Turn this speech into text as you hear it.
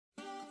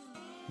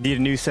Need a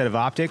new set of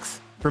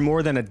optics? For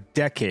more than a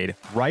decade,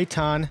 Right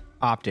On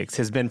Optics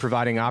has been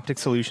providing optic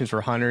solutions for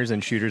hunters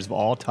and shooters of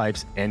all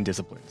types and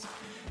disciplines.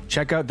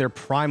 Check out their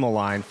Primal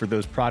line for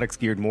those products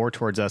geared more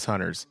towards us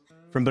hunters.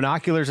 From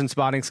binoculars and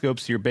spotting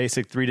scopes to your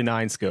basic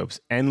 3-9 scopes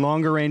and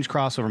longer range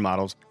crossover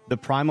models, the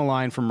Primal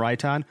line from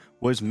Right On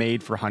was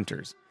made for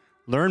hunters.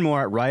 Learn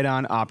more at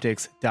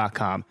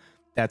rightonoptics.com.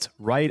 That's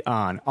Right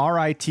On,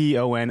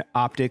 RITON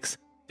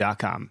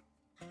optics.com.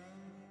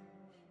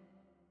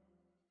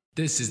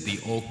 This is the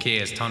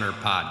Okayest Hunter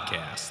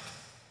podcast.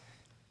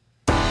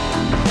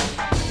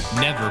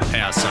 Never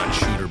pass on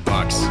shooter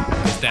bucks,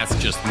 because that's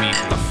just meat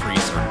in the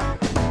freezer.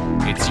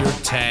 It's your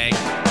tag,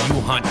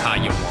 you hunt how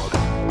you want.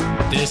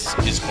 This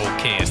is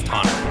Okayest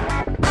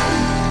Hunter.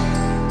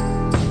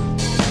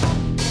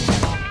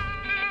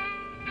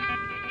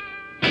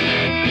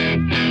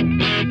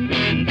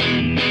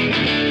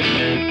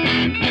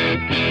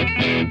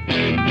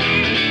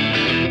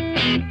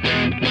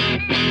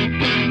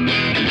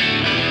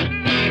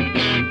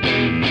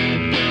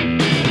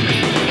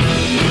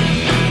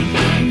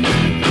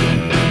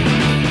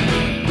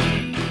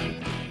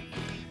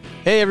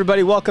 Hey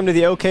everybody, welcome to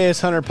the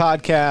Okayest Hunter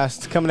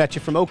podcast, coming at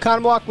you from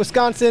Oconomowoc,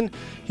 Wisconsin,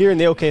 here in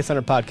the Okayest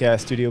Hunter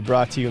podcast studio,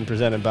 brought to you and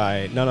presented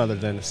by none other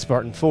than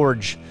Spartan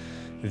Forge,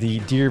 the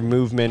deer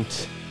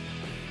movement,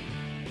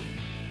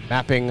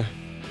 mapping,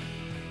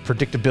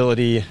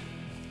 predictability,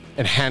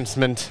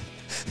 enhancement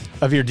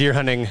of your deer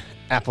hunting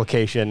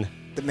application.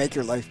 The make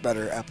your life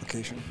better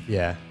application.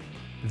 Yeah.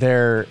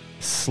 Their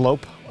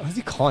slope, what is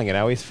he calling it? I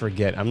always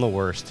forget. I'm the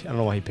worst. I don't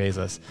know why he pays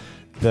us.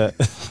 The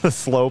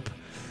slope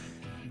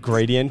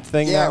gradient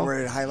thing now?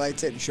 Where it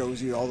highlights it and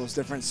shows you all those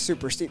different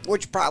super steep,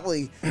 which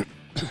probably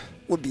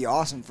would be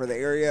awesome for the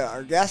area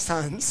our guest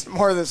hunts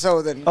more than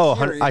so than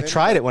I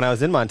tried it when I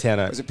was in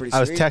Montana. Was it pretty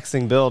I was sweet?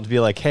 texting Bill to be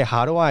like, hey,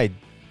 how do I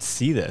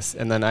see this?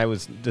 And then I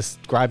was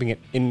describing it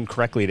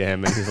incorrectly to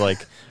him, and he's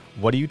like,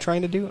 what are you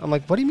trying to do? I'm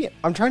like, what do you mean?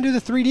 I'm trying to do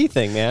the 3D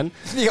thing, man.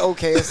 The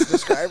okayest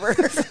describer.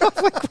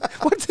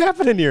 Like, what's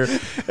happening here?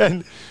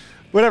 And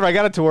whatever, I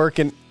got it to work,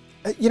 and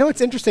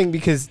it's interesting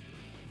because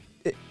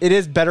it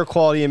is better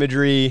quality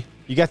imagery.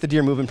 You got the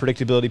deer movement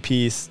predictability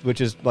piece,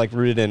 which is like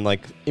rooted in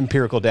like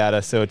empirical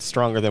data, so it's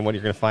stronger than what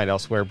you're going to find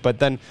elsewhere. But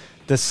then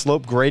the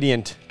slope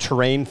gradient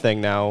terrain thing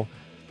now,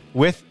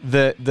 with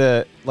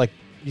the like,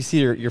 you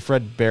see your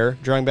Fred Bear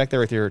drawing back there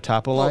with your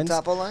topo lines.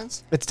 Topo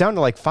lines. It's down to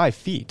like 5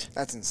 feet.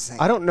 That's insane.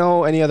 I don't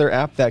know any other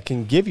app that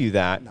can give you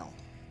that. No.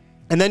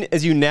 And then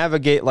as you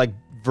navigate like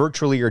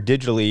virtually or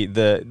digitally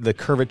the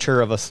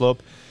curvature of a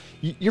slope,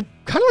 you're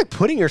kind of like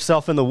putting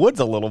yourself in the woods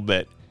a little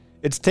bit.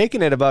 It's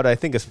taken it about, I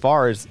think, as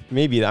far as,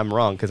 maybe I'm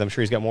wrong because I'm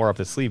sure he's got more up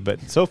his sleeve,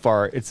 but so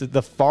far it's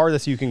the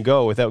farthest you can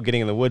go without getting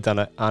in the woods on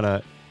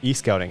a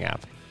e-scouting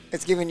app.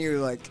 It's giving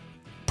you like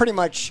pretty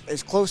much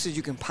as close as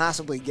you can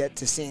possibly get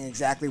to seeing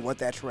exactly what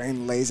that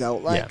terrain lays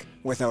out like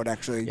without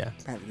actually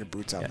having your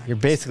boots on. Yeah. You're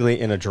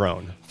basically in a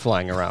drone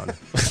flying around.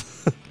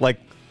 Like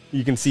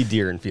you can see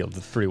deer in fields.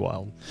 It's pretty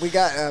wild. We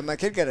got my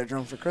kid got a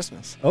drone for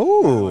Christmas.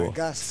 Oh,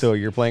 so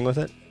you're playing with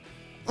it?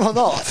 Well,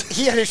 no,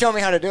 he had to show me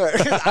how to do it.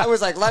 I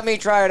was like, let me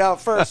try it out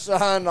first,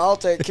 son. I'll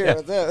take care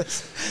of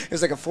this. It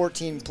was like a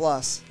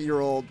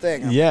 14-plus-year-old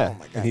thing. I'm like, oh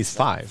my God, and he's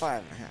 5.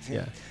 5.5.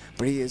 Yeah.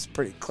 But he is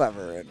pretty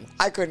clever, and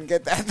I couldn't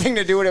get that thing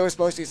to do what it was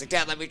supposed to. He's like,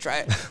 Dad, let me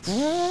try it.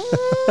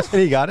 And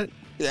he got it?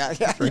 Yeah,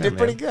 he did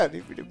pretty good.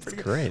 He did pretty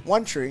good. Great.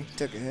 One tree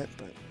took a hit,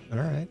 but.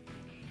 All right.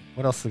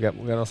 What else we got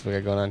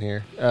going on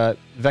here?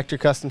 Vector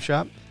Custom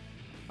Shop.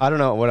 I don't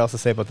know what else to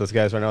say about those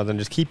guys right now other than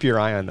just keep your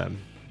eye on them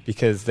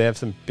because they have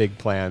some big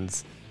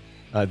plans.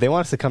 They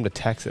want us to come to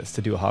Texas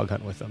to do a hog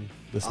hunt with them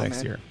this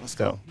next year. Let's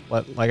go.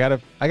 I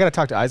gotta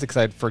talk to Isaac because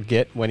I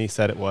forget when he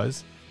said it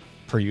was,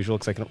 per usual,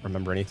 because I can't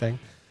remember anything.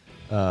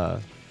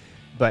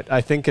 But I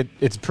think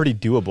it's pretty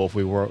doable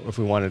if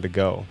we wanted to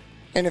go.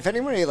 And if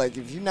anybody, like,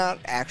 if you've not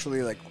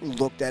actually, like,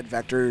 looked at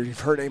Vector, you've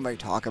heard anybody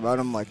talk about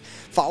them, like,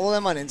 follow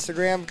them on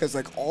Instagram because,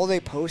 like, all they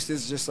post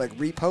is just, like,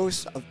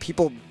 reposts of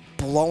people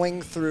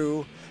blowing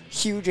through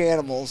huge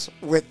animals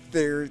with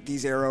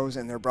these arrows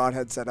and their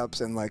broadhead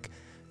setups and, like,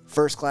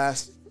 first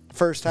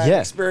time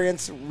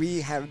experience.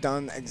 We have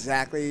done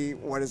exactly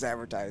what is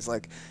advertised.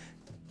 Like,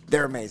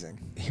 they're amazing.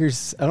 I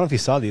don't know if you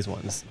saw these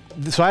ones.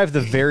 So I have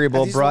the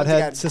variable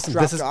broadhead system.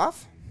 Dropped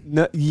off?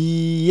 No,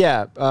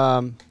 yeah,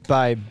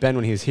 by Ben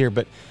when he was here,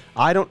 but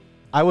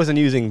I wasn't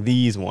using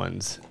these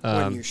ones.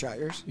 When you shot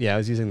yours? Yeah, I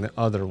was using the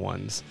other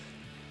ones.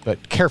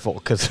 But careful,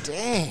 because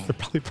they're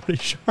probably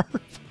pretty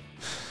sharp.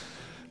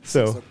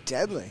 So those look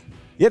deadly.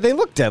 Yeah, they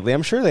look deadly.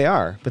 I'm sure they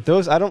are. But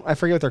those, I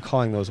forget what they're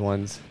calling those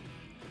ones.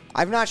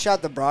 I've not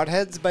shot the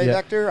broadheads by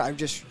Vector. I've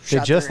just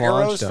shot their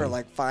arrows for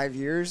like 5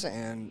 years,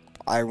 and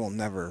I will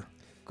never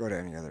go to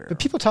any other arrow. But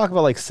people talk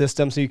about like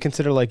systems, so you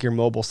consider like your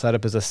mobile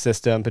setup as a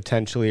system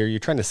potentially, or you're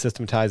trying to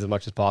systematize as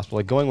much as possible.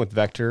 Like going with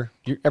Vector,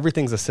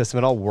 everything's a system.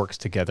 It all works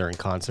together in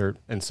concert.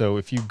 And so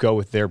if you go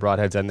with their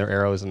broadheads and their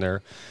arrows and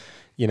their,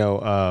 what do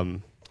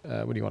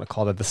you want to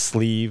call that? The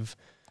sleeve.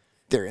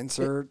 Their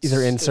inserts.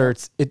 Either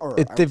inserts.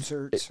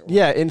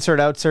 Outsert. Insert,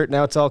 outsert.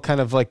 Now it's all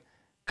kind of like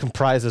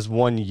comprises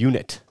one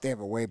unit. They have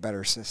a way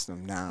better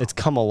system now. It's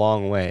come a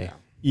long way,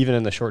 even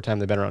in the short time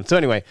they've been around. So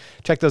anyway,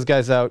 check those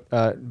guys out.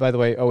 By the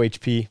way,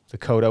 OHP, the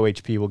code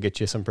OHP will get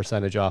you some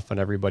percentage off on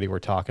everybody we're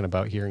talking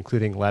about here,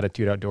 including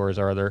Latitude Outdoors,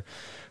 our other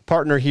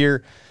partner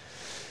here,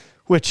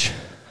 which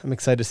I'm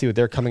excited to see what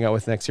they're coming out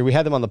with next year. We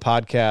had them on the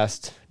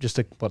podcast just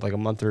like a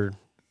month or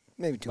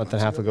maybe 2 month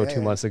and a half ago,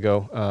 2 months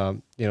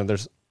ago.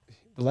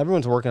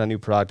 Everyone's working on new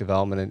product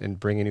development and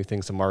bringing new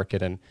things to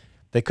market, and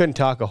they couldn't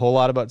talk a whole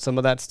lot about some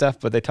of that stuff,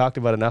 but they talked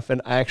about enough,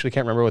 and I actually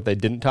can't remember what they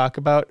didn't talk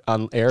about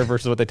on air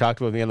versus what they talked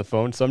about with me on the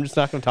phone, so I'm just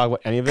not going to talk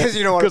about any of it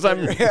because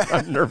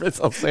I'm nervous.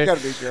 I'll say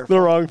the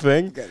wrong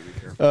thing. You gotta be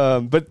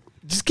careful. But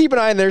just keep an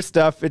eye on their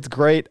stuff. It's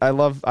great. I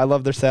love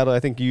their saddle. I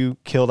think you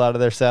killed out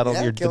of their saddle.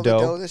 Yeah, killed the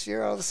doe this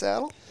year out of the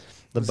saddle.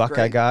 The buck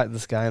great. I got,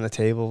 this guy on the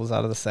table was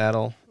out of the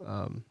saddle,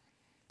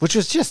 which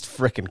was just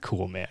freaking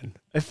cool, man.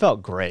 It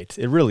felt great.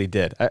 It really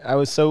did. I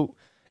was so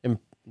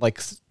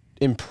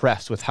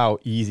impressed with how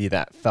easy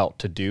that felt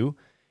to do.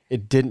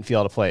 It didn't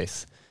feel out of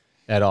place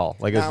at all.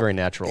 It was very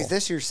natural. Is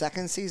this your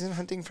second season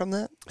hunting from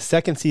that?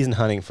 Second season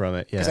hunting from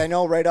it, yeah. Because I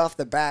know right off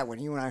the bat, when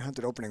you and I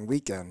hunted opening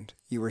weekend,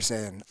 you were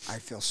saying, I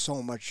feel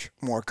so much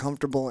more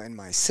comfortable in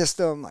my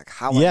system, like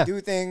how I do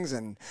things,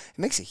 and it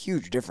makes a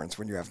huge difference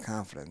when you have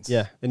confidence.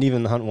 Yeah, and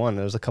even the hunt one,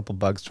 there was a couple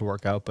bugs to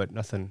work out, but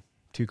nothing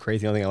too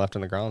crazy. The only thing I left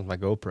on the ground was my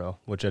GoPro,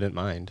 which I didn't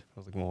mind. I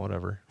was like, well,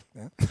 whatever.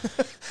 Yeah.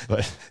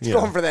 But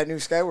going for that new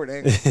Skyward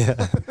angle.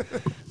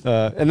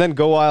 Yeah. And then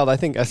Go Wild. I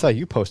think I saw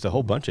you post a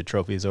whole bunch of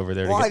trophies over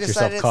there to get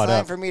yourself caught up. It's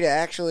time for me to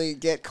actually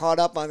get caught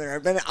up on there.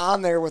 I've been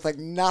on there with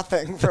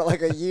nothing for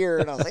a year,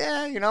 and I was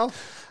like,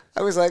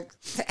 I was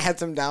had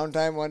some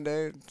downtime one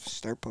day,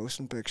 start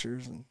posting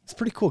pictures. And it's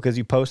pretty cool because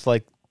you post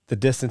the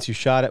distance you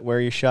shot it, where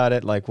you shot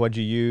it, what'd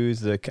you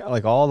use,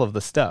 all of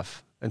the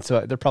stuff. And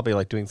so they're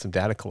probably doing some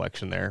data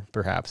collection there,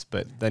 perhaps.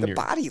 But then the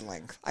body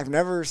length, I've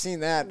never seen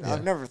that. Yeah.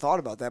 I've never thought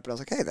about that. But I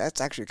was like, hey,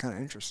 that's actually kind of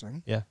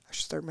interesting. Yeah, I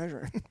should start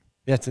measuring.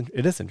 Yeah,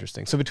 it is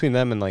interesting. So between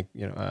them and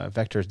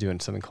Vector is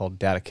doing something called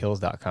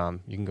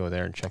datakills.com. You can go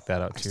there and check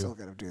that out too. I still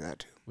got to do that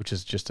too. Which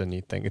is just a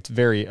neat thing. It's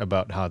very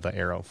about how the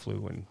arrow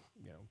flew and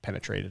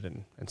penetrated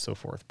and so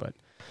forth. But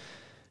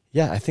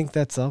yeah, I think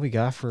that's all we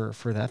got for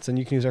that. So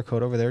you can use our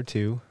code over there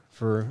too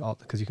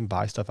because you can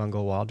buy stuff on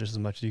Go Wild just as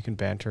much as you can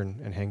banter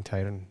and hang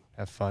tight and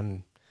have fun,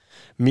 and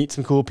meet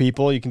some cool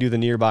people. You can do the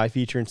nearby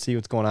feature and see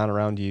what's going on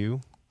around you.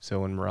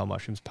 So when morel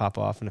mushrooms pop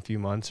off in a few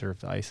months, or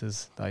if the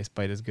ice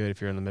bite is good, if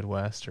you're in the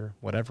Midwest or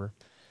whatever,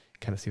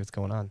 kind of see what's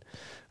going on.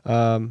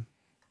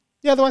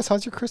 Otherwise,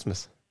 how's your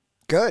Christmas?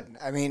 Good.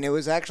 I mean, it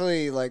was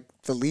actually the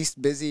least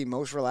busy,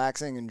 most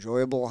relaxing,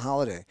 enjoyable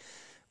holiday.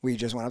 We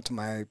just went up to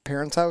my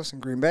parents' house in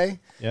Green Bay.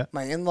 Yeah.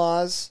 My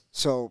in-laws.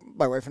 So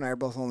my wife and I are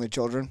both only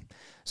children.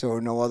 So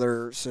no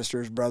other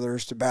sisters,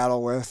 brothers to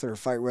battle with or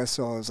fight with.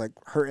 So it was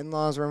her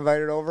in-laws were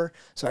invited over.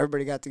 So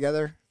everybody got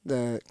together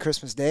the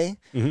Christmas day.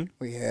 Mm-hmm.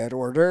 We had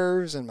hors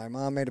d'oeuvres, and my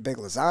mom made a big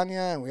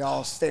lasagna, and we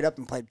all stayed up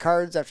and played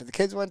cards after the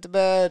kids went to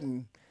bed.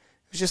 And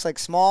it was just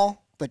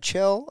small but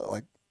chill,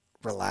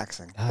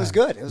 relaxing. It was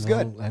good. It was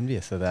good. I'm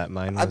envious of that.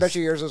 Mine was, I bet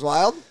you yours was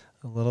wild.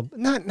 A little,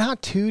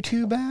 not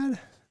too bad,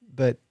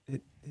 but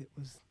it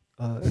was.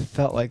 It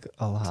felt like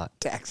a lot.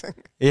 Taxing.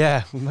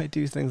 Yeah, we might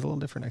do things a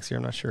little different next year.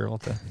 I'm not sure. We'll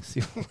have to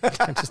see.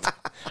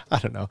 I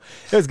don't know.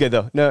 It was good,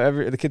 though.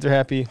 No, the kids are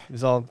happy. It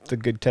was all the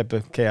good type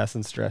of chaos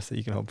and stress that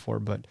you can hope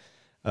for. But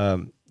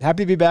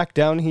happy to be back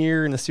down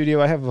here in the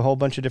studio. I have a whole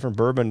bunch of different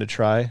bourbon to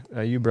try.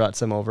 You brought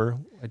some over.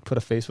 I put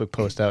a Facebook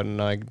post out, and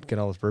I get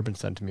all this bourbon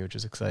sent to me, which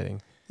is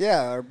exciting.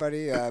 Yeah, our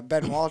buddy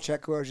Ben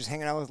Walchek, who I was just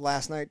hanging out with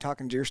last night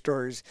talking deer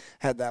stories,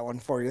 had that one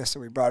for you, so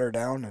we brought her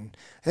down. And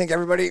I think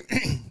everybody,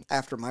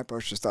 after my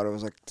post, just thought it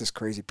was this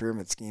crazy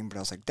pyramid scheme. But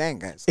I was like, dang,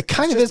 guys. It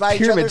kind of is a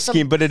pyramid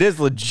scheme, but it is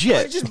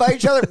legit. Just buy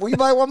each other. We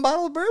buy one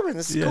bottle of bourbon.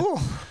 This is cool.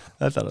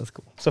 I thought it was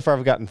cool. So far,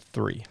 I've gotten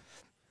 3.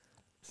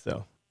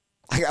 So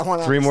I got one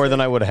 3 more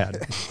than I would have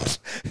had.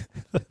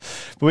 But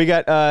we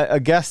got a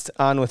guest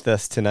on with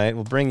us tonight.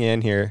 We'll bring you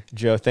in here.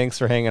 Joe, thanks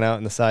for hanging out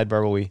in the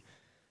sidebar while we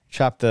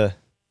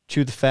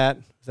chew the fat.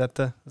 Is that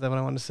what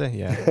I wanted to say?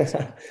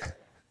 Yeah.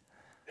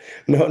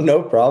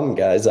 No problem,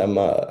 guys.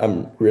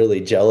 I'm really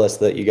jealous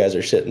that you guys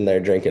are sitting there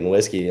drinking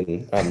whiskey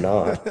and I'm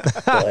not.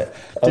 But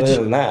other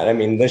than that, I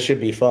mean, this should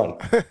be fun.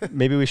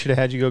 Maybe we should have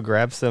had you go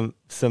grab some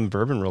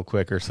bourbon real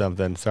quick or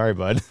something. Sorry,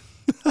 bud.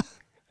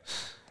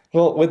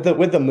 Well, with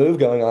the move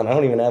going on, I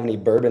don't even have any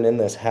bourbon in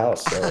this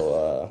house,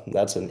 so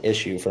that's an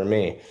issue for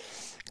me.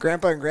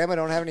 Grandpa and Grandma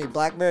don't have any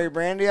blackberry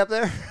brandy up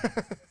there?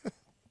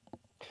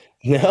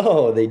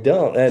 No, they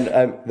don't. And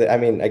I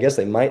mean, I guess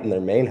they might in their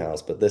main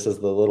house, but this is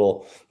the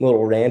little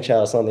ranch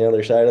house on the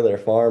other side of their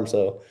farm.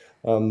 So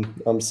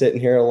I'm sitting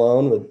here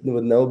alone with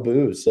no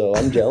booze. So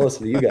I'm jealous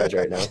of you guys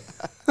right now.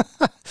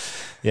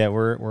 Yeah,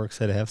 we're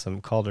excited to have some.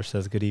 Calder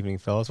says, "Good evening,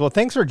 fellas." Well,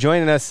 thanks for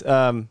joining us.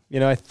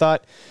 I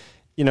thought,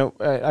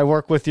 I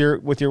work with your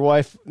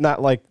wife, not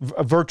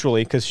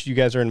virtually because you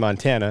guys are in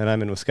Montana and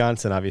I'm in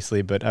Wisconsin,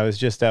 obviously. But I was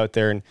just out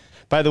there, and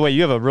by the way,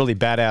 you have a really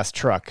badass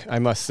truck. I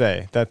must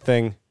say that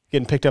thing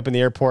getting picked up in the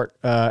airport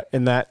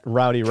in that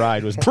rowdy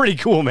ride was pretty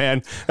cool,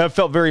 man. That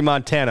felt very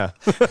Montana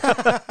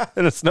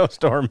in a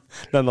snowstorm,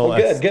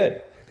 nonetheless.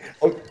 Good.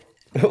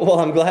 Well,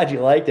 I'm glad you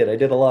liked it. I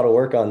did a lot of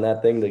work on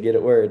that thing to get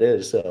it where it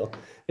is. So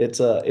it's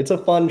a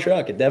fun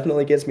truck. It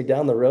definitely gets me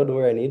down the road to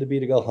where I need to be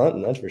to go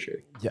hunting. That's for sure.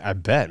 Yeah, I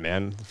bet,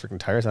 man. The freaking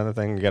tires on the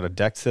thing. You got a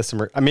deck system,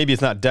 or maybe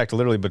it's not decked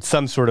literally, but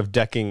some sort of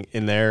decking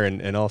in there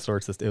and all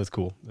sorts of. It was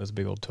cool. It was a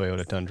big old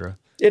Toyota Tundra.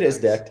 It is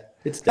decked.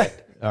 It's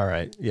decked. All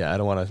right. Yeah, I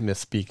don't want to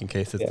misspeak in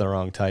case it's the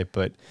wrong type,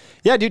 but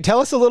yeah, dude, tell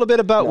us a little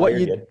bit about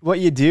what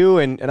you do,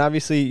 and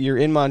obviously you're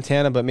in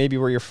Montana, but maybe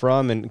where you're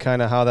from and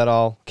kind of how that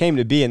all came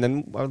to be, and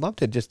then I'd love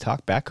to just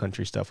talk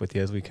backcountry stuff with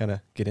you as we kind of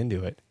get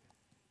into it.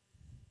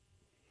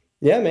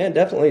 Yeah, man,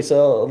 definitely.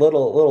 So a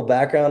little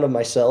background of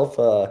myself.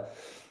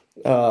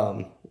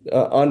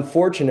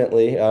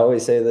 Unfortunately, I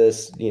always say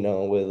this,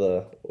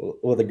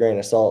 with a grain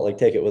of salt. Like,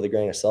 take it with a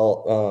grain of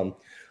salt.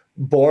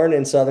 Born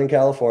in Southern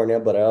California,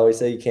 but I always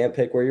say you can't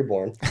pick where you're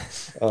born.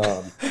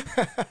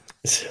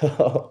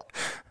 So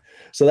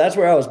that's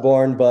where I was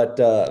born, but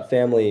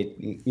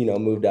family,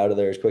 moved out of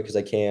there as quick as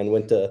I can.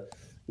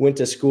 Went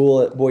to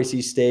school at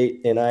Boise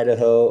State in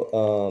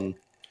Idaho,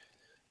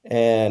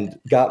 and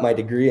got my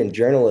degree in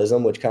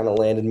journalism, which kind of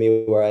landed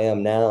me where I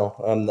am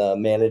now. I'm the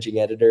managing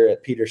editor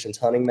at Peterson's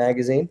Hunting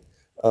magazine.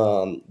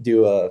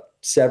 Do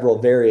several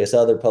various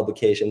other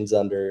publications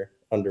under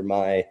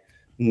my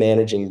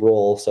managing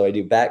role. So I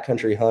do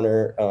Backcountry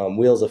Hunter,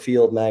 Wheels of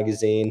Field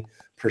magazine,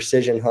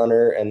 Precision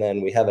Hunter, and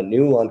then we have a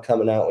new one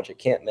coming out, which I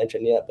can't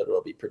mention yet, but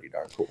it'll be pretty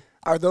darn cool.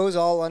 Are those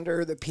all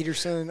under the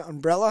Peterson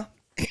umbrella?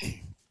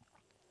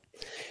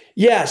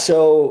 Yeah,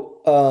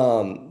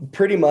 so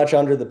pretty much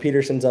under the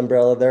Peterson's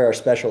umbrella. There are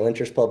special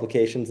interest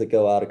publications that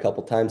go out a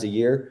couple times a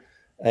year,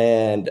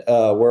 and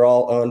we're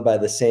all owned by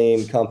the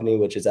same company,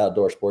 which is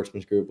Outdoor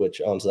Sportsman's Group, which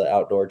owns the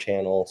Outdoor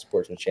Channel,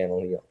 Sportsman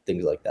Channel,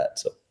 things like that.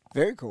 So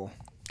very cool.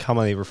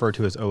 Commonly referred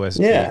to as OSG.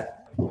 Yeah.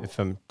 If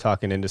I'm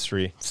talking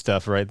industry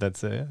stuff, right?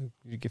 That's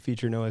you can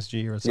feature an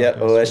OSG or something. Yeah,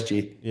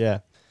 OSG. Yeah.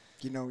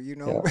 You know.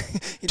 Yeah.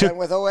 You done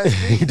with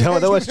OSG? You done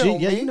with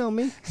OSG? You You know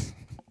me.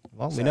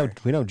 Well, Sorry.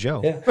 we know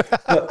Joe. Yeah.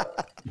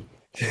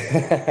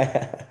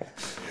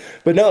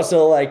 But no,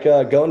 so like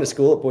going to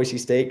school at Boise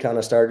State kind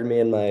of started me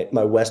in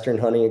my Western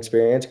hunting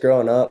experience.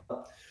 Growing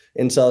up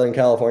in Southern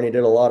California,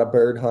 did a lot of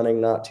bird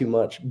hunting, not too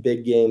much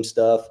big game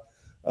stuff.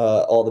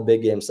 All the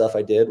big game stuff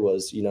I did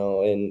was,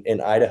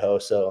 in Idaho.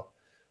 So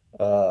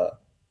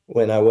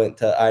when I went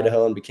to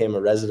Idaho and became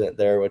a resident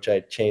there, which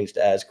I changed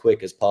as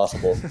quick as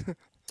possible,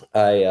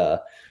 I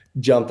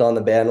jumped on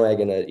the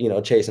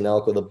bandwagon, chasing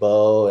elk with a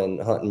bow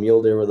and hunting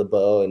mule deer with a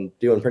bow and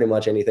doing pretty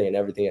much anything and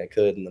everything I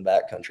could in the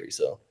backcountry.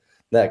 So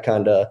that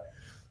kind of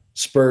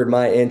spurred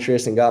my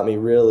interest and got me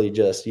really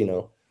just,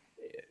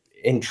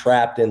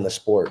 entrapped in the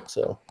sport.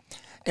 So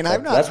and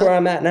that's where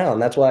I'm at now.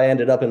 And that's why I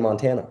ended up in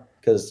Montana,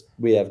 because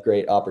we have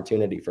great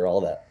opportunity for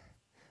all that.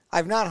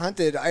 I've not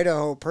hunted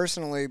Idaho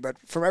personally, but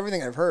from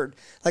everything I've heard,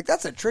 like,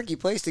 that's a tricky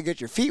place to get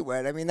your feet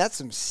wet. I mean, that's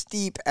some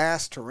steep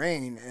ass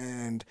terrain,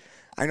 and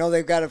I know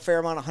they've got a fair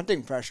amount of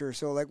hunting pressure.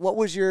 So, like, what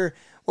was your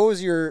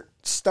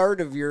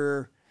start of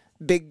your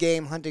big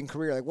game hunting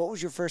career? Like, what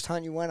was your first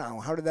hunt you went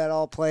on? How did that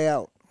all play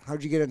out? How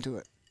did you get into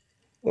it?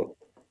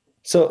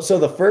 So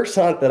the first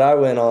hunt that I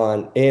went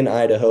on in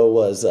Idaho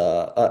was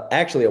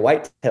actually a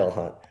whitetail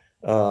hunt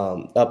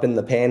up in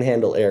the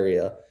Panhandle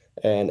area,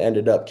 and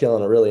ended up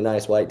killing a really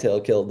nice whitetail.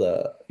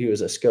 He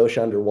was a skosh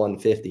under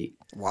 150.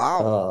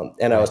 Wow.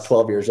 And I was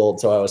 12 years old,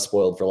 so I was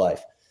spoiled for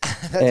life.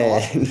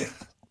 That's awesome.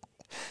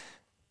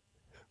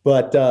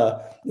 But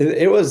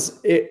they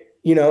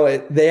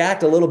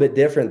act a little bit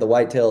different, the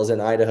whitetails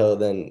in Idaho,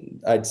 than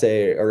I'd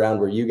say around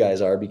where you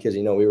guys are, because,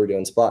 we were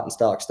doing spot and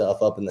stalk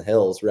stuff up in the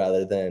hills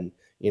rather than,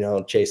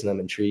 chasing them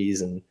in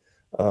trees and,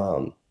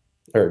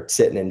 or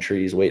sitting in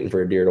trees waiting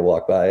for a deer to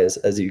walk by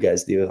as you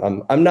guys do.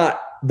 I'm not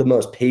the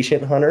most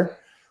patient hunter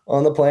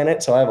on the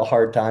planet, so I have a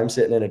hard time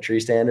sitting in a tree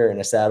stander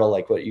in a saddle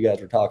like what you guys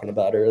were talking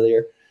about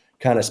earlier,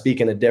 kind of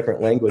speaking a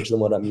different language than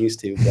what I'm used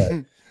to.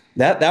 But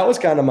that was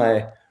kind of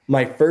my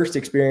first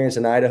experience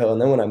in Idaho.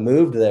 And then when I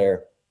moved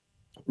there,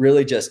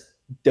 really just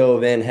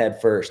dove in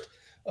head first.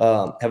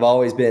 Have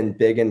always been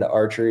big into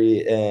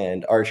archery,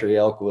 and archery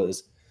elk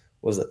was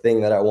a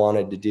thing that I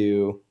wanted to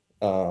do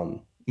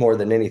more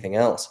than anything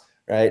else.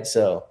 Right.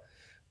 So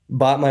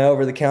bought my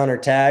over-the-counter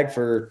tag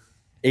for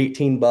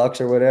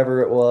 $18 or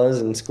whatever it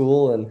was in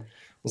school, and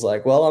was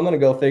like, well, I'm going to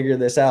go figure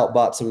this out.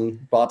 Bought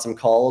some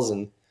calls,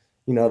 and,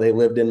 they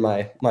lived in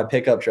my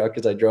pickup truck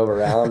as I drove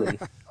around and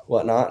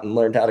whatnot, and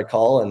learned how to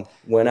call and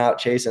went out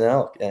chasing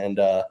elk. And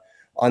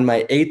on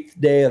my 8th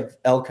day of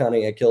elk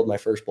hunting, I killed my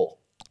first bull.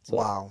 So,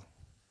 wow.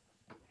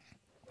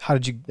 How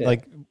did you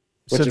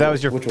so that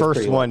was your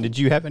first one. Did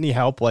you have any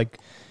help,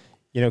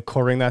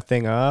 quartering that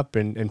thing up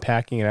and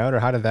packing it out, or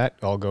how did that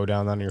all go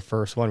down on your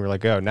first one? We're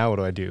like, oh, now what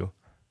do I do?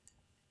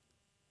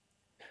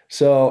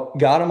 So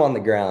got him on the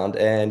ground,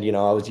 and,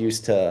 I was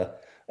used to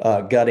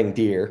gutting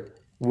deer,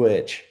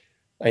 which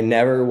I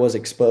never was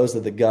exposed to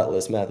the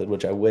gutless method,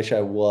 which I wish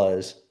I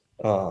was.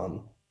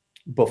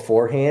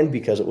 beforehand,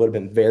 because it would have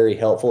been very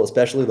helpful,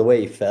 especially the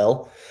way he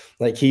fell.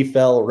 Like, he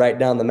fell right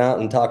down the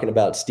mountain, talking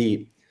about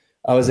steep.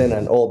 I was in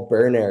an old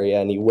burn area,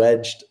 and he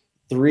wedged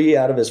 3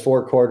 out of his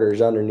 4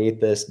 quarters underneath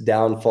this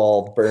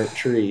downfall burnt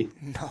tree.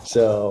 No.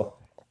 So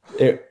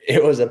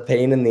it was a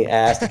pain in the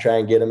ass to try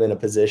and get him in a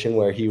position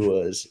where he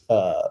was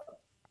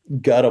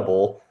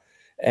guttable.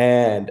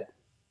 And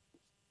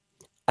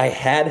I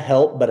had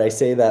help, but I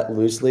say that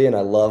loosely, and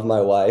I love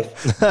my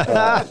wife.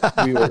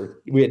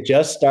 We had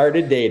just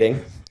started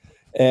dating,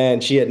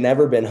 and she had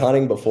never been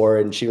hunting before,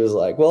 and she was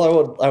like,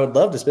 well, I would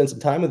love to spend some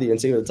time with you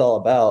and see what it's all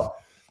about.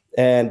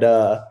 And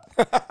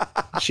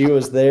she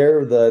was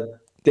there the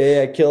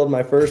day I killed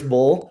my first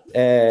bull,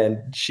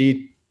 and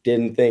she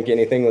didn't think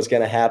anything was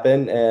going to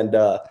happen. And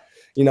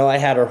I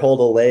had her hold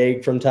a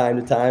leg from time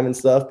to time and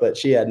stuff, but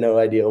she had no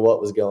idea what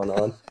was going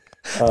on.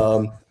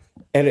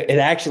 And it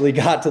actually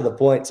got to the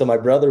point. So my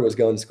brother was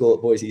going to school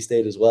at Boise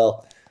State as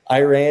well.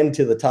 I ran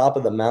to the top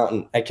of the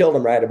mountain. I killed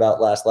him right about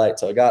last light.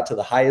 So I got to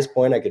the highest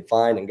point I could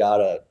find and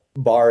got a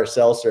bar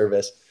cell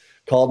service,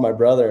 called my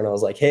brother, and I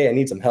was like, hey, I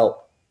need some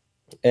help.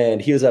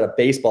 And he was at a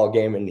baseball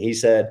game, and he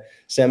said,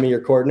 send me your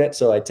coordinates.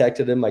 So I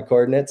texted him my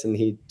coordinates, and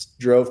he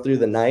drove through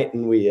the night,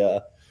 and we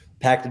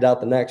packed it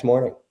out the next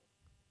morning.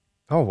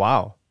 Oh,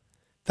 wow.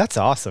 That's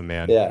awesome,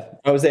 man. Yeah.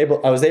 I was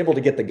able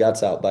to get the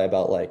guts out by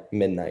about like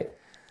midnight.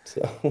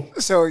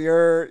 So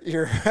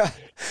your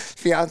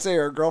fiance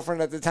or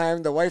girlfriend at the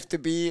time, the wife to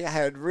be,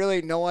 had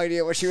really no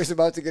idea what she was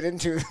about to get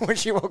into when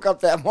she woke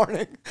up that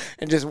morning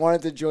and just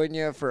wanted to join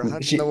you for a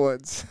hunt in the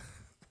woods.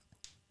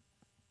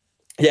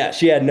 Yeah,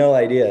 she had no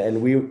idea,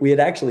 and we had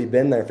actually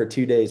been there for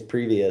 2 days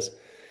previous,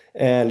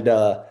 and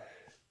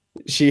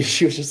she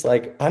was just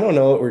like, I don't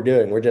know what we're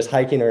doing. We're just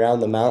hiking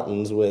around the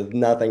mountains with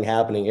nothing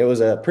happening. It was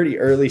a pretty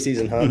early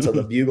season hunt, so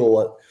the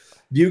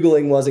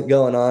bugling wasn't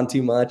going on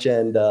too much,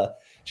 and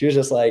she was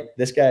just like,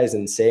 this guy's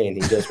insane.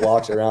 He just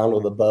walks around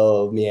with a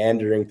bow,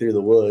 meandering through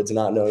the woods,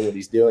 not knowing what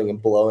he's doing, and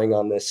blowing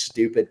on this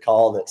stupid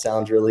call that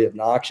sounds really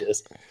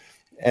obnoxious.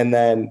 And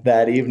then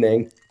that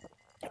evening,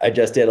 I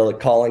just did a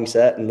calling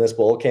set, and this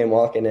bull came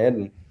walking in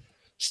and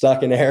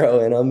stuck an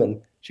arrow in him.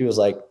 And she was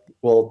like,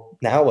 well,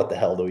 now what the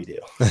hell do we do?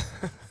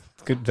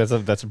 Good.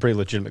 That's a pretty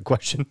legitimate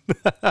question.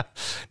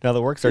 Now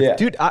the work starts. Yeah.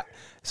 Dude,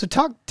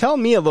 tell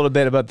me a little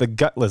bit about the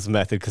gutless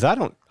method, because I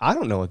don't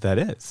know what that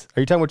is. Are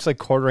you talking about just like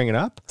quartering it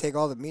up? Take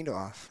all the meat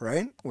off,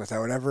 right?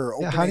 Without ever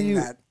opening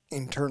that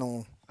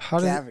internal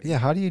cavity.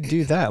 How do you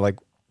do that? Like,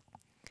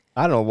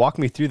 I don't know. Walk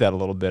me through that a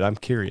little bit. I'm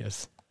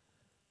curious.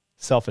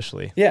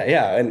 Selfishly.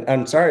 Yeah. And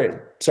I'm sorry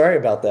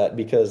about that,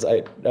 because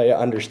I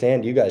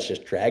understand you guys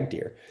just drag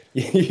deer.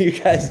 You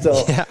guys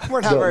don't do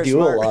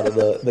smart. a lot of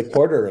the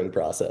quartering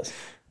process.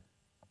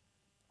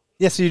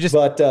 Yeah, so you just...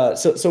 But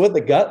so with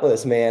the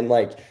gutless, man,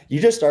 like, you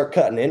just start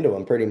cutting into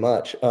them pretty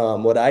much.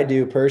 What I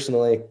do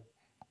personally,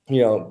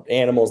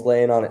 animals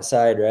laying on its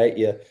side, right?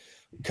 You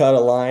cut a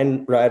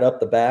line right up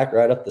the back,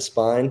 right up the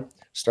spine,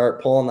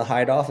 start pulling the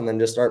hide off, and then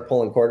just start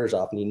pulling quarters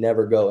off, and you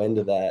never go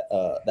into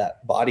that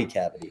body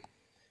cavity.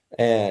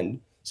 And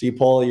so you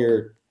pull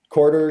your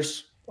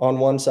quarters on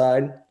one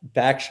side,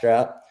 back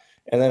strap,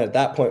 and then at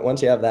that point,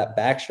 once you have that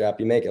back strap,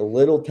 you make a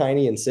little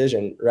tiny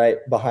incision right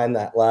behind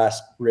that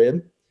last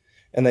rib.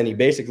 And then you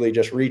basically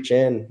just reach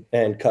in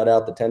and cut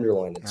out the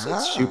tenderloin.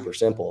 It's super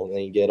simple. And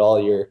then you get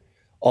all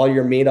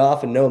your meat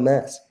off and no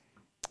mess.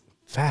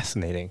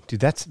 Fascinating, dude.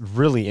 That's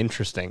really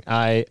interesting.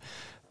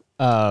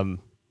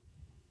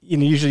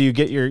 Usually you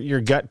get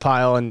your gut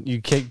pile and you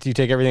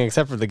take everything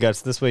except for the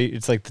guts. This way,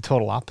 it's like the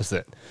total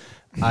opposite.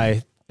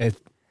 I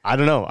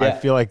don't know. Yeah. I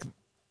feel like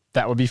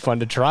that would be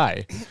fun to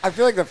try. I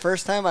feel like the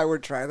first time I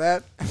would try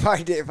that, if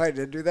I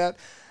did do that,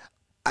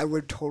 I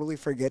would totally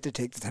forget to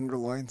take the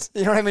tenderloins.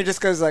 You know what I mean? Just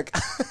because, like,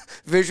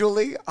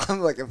 visually, I'm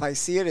like, if I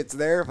see it, it's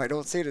there. If I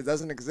don't see it, it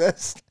doesn't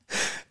exist.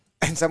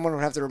 And someone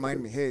would have to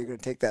remind me, hey, you're going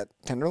to take that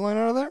tenderloin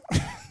out of there?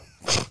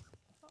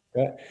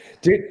 Right.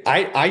 Dude,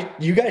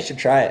 you guys should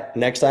try it.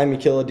 Next time you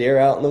kill a deer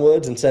out in the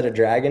woods, instead of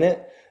dragging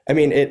it, I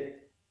mean,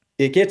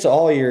 it gets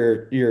all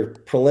your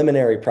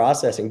preliminary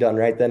processing done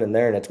right then and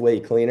there, and it's way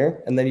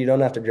cleaner. And then you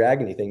don't have to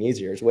drag anything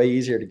easier. It's way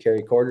easier to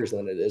carry quarters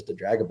than it is to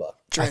drag a buck.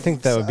 I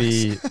think that would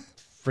be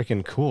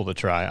freaking cool to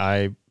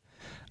try.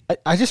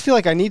 I just feel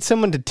like I need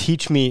someone to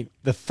teach me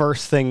the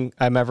first thing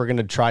I'm ever going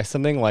to try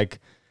something, like,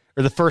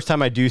 or the first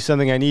time I do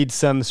something. I need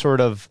some sort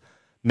of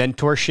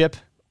mentorship,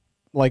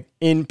 like,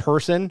 in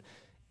person.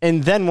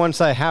 And then once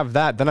I have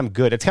that, then I'm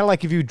good. It's kind of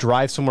like if you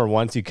drive somewhere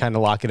once, you kind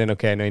of lock it in.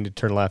 Okay, I know I need to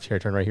turn left here,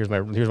 turn right. Here's my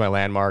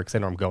landmarks. I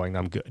know I'm going.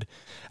 I'm good.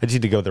 I just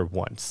need to go there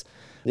once.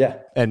 Yeah.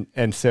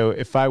 And so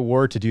if I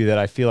were to do that,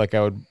 I feel like I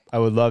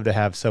would love to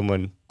have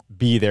someone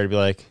be there to be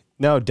like,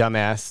 no,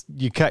 dumbass,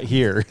 you cut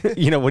here.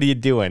 What are you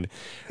doing?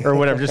 Or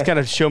whatever. Just kind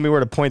of show me where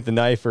to point the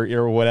knife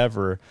or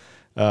whatever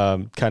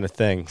kind of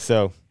thing.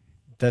 So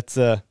that's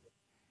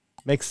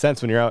makes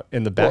sense when you're out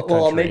in the backcountry.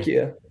 Well,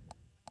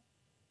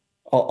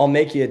 I'll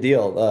make you a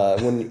deal.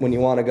 When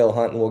you want to go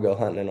hunting, we'll go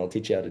hunting, and I'll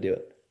teach you how to do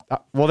it.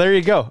 Well, there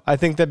you go. I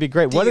think that'd be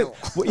great. You want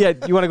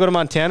to go to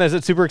Montana? Is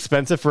it super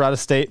expensive for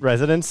out-of-state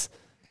residents?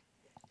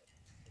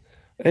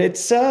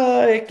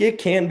 It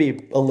can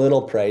be a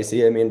little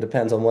pricey. I mean, it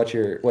depends on what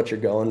you're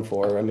going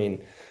for. I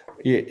mean,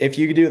 if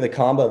you do the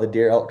combo, the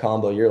deer elk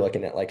combo, you're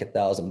looking at like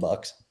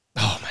 $1,000.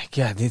 Oh my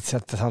God,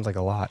 that sounds like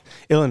a lot.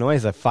 Illinois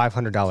is a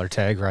 $500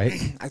 tag, right?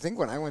 I think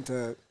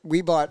when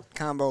we bought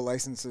combo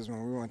licenses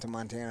when we went to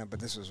Montana, but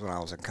this was when I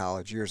was in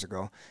college years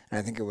ago, and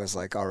I think it was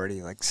like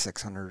already like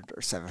 $600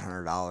 or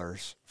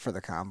 $700 for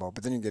the combo.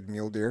 But then you get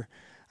mule deer.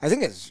 I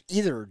think it's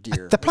either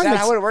deer. Is that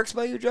how it works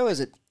by you, Joe? Is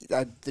it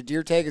the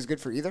deer tag is good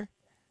for either?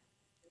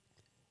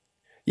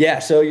 Yeah,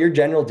 so your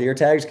general deer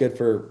tag's good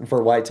for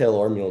whitetail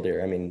or mule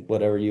deer. I mean,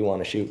 whatever you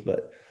want to shoot,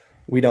 but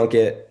we don't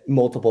get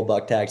multiple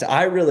buck tags.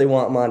 I really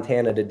want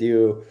Montana to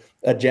do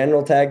a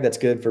general tag that's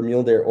good for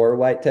mule deer or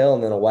whitetail,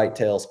 and then a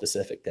whitetail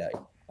specific tag.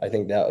 I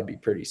think that would be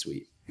pretty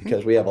sweet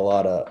because we have a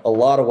lot of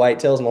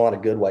whitetails and a lot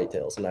of good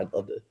whitetails, and I'd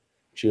love to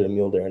shoot a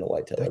mule deer and a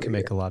whitetail. That could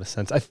make a lot of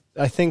sense.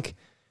 I think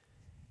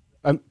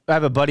I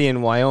have a buddy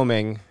in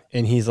Wyoming,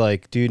 and he's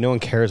like, dude, no one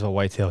cares about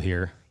whitetail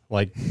here.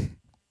 Like,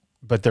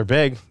 but they're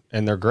big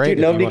and they're great.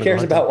 Dude, nobody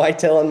cares about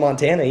whitetail in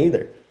Montana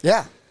either.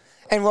 Yeah.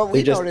 And what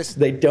we noticed,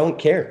 they don't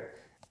care.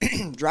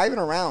 Driving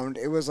around,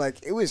 it was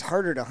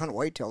harder to hunt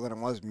whitetail than it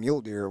was mule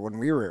deer when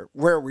we were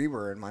where we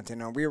were in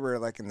Montana. We were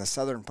like in the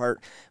southern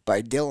part by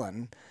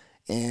Dillon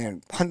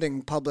and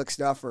hunting public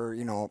stuff or,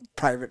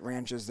 private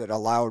ranches that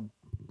allowed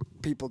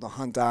people to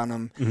hunt on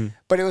them. Mm-hmm.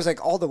 But it was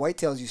like all the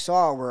whitetails you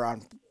saw were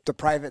on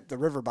the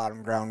river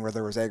bottom ground where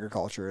there was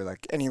agriculture.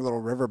 Like any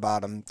little river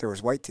bottom, there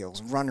was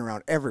whitetails running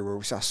around everywhere.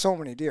 We saw so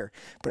many deer,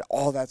 but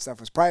all that stuff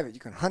was private. You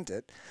couldn't hunt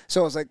it.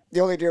 So it was like the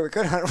only deer we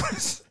could hunt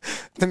was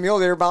the mule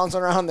deer bouncing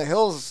around the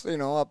hills,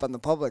 up on the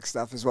public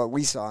stuff is what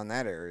we saw in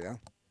that area.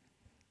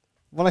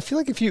 Well, I feel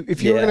like if you were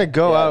going to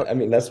go out, I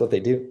mean, that's what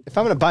they do. If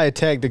I'm going to buy a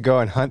tag to go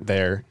and hunt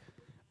there,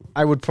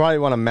 I would probably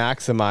want to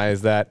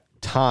maximize that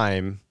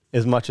time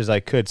as much as I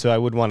could. So I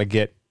would want to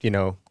get,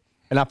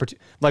 an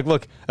opportunity. Like,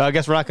 look, I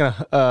guess we're not going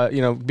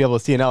to, be able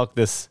to see an elk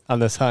on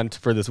this hunt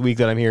for this week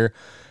that I'm here,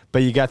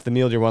 but you got the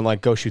mule deer one, like,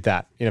 go shoot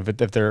that,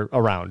 if they're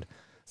around.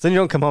 So then you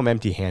don't come home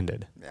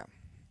empty-handed. Yeah.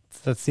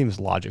 That seems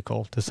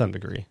logical to some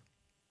degree.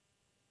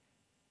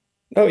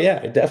 Oh yeah,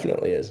 it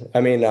definitely is.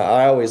 I mean,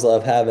 I always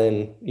love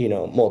having,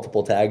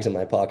 multiple tags in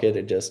my pocket.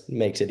 It just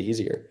makes it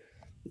easier.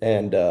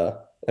 And,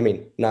 I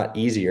mean, not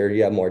easier,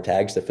 you have more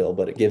tags to fill,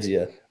 but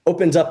it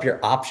opens up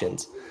your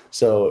options.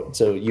 So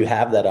you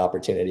have that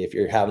opportunity. If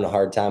you're having a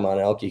hard time on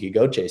elk, you could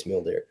go chase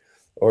mule deer.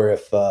 Or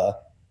if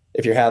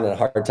you're having a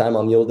hard time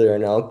on mule deer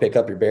and elk, pick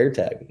up your bear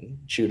tag and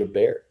shoot a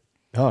bear.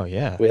 Oh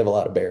yeah, we have a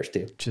lot of bears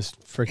too.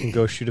 Just freaking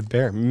go shoot a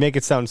bear. Make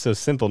it sound so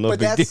simple. No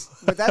big deal.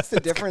 But that's the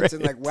difference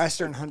in like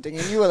Western hunting.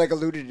 And you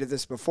alluded to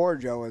this before,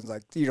 Joe. Is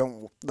like you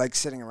don't like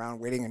sitting around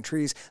waiting in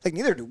trees. Like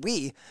neither do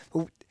we.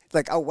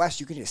 Like out west,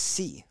 you can just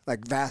see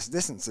like vast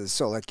distances.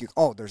 So like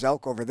there's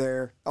elk over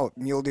there. Oh,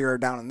 mule deer are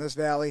down in this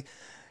valley.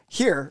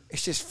 Here,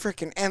 it's just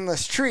freaking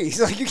endless trees.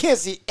 Like you can't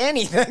see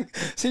anything.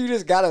 So you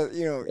just gotta,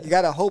 you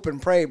gotta hope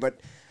and pray. But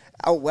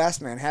out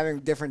west, man, having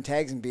different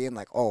tags and being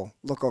like, oh,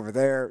 look over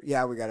there.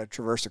 Yeah, we gotta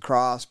traverse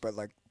across, but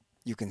like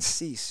you can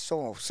see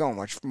so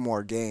much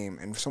more game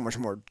and so much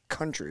more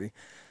country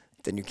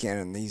than you can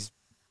in these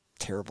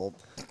terrible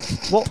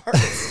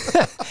parts.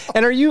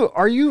 And are you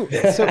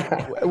so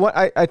what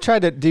I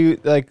tried to do,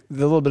 like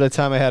the little bit of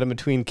time I had in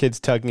between kids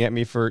tugging at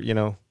me for,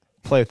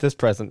 play with this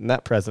present and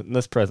that present and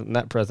this present and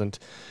that present.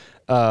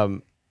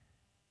 One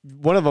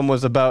of them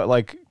was about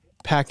like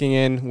packing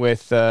in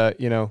with,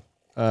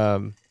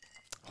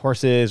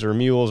 horses or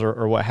mules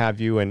or what have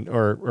you. And,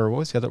 or what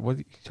was the other,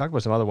 you talked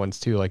about some other ones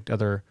too, like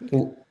other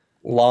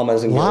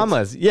llamas and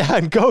goats. Yeah.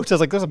 And goats. I was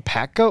like, there's a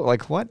pack goat.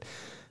 Like what?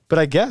 But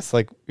I guess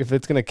like if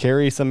it's going to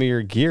carry some of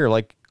your gear,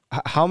 like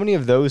how many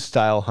of those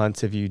style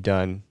hunts have you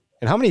done?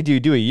 And how many do you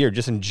do a year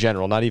just in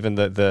general? Not even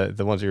the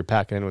ones that you're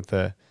packing in with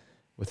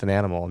an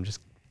animal. I'm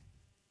just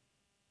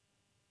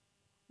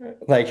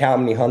like, how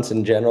many hunts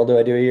in general do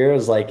I do a year?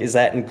 Is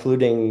that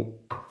including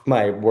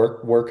my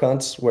work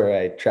hunts where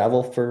I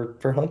travel for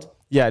hunts?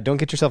 Yeah, don't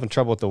get yourself in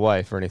trouble with the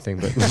wife or anything.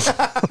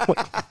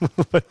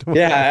 But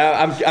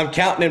yeah, I'm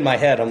counting in my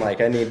head. I'm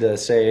like, I need to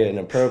say an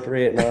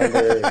appropriate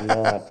number and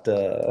not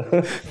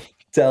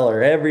tell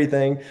her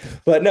everything.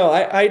 But no,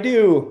 I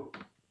do.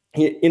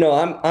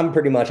 I'm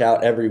pretty much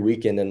out every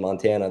weekend in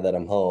Montana that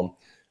I'm home.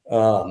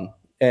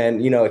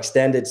 And,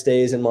 extended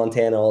stays in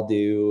Montana, I'll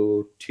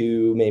do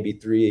 2, maybe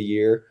 3 a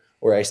year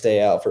where I stay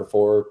out for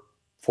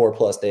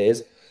 4+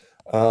 days.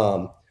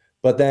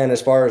 But then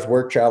as far as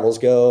work travels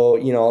go,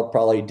 I'll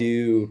probably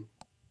do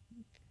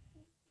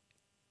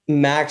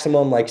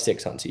maximum like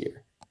 6 hunts a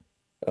year,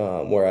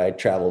 where I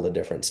travel to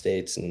different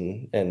states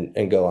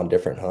and go on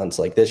different hunts.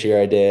 Like this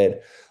year I did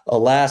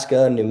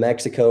Alaska, New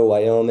Mexico,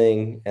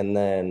 Wyoming, and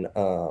then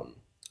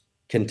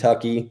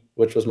Kentucky,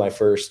 which was my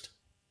first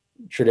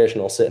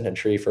traditional sit in a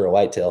tree for a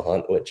whitetail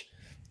hunt, which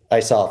I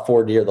saw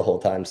 4 deer the whole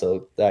time.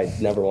 So I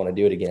never want to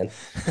do it again.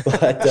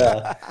 But,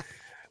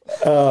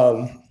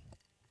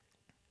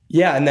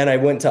 yeah. And then I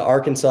went to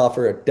Arkansas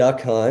for a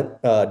duck hunt,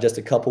 just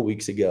a couple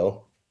weeks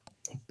ago,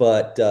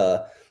 but,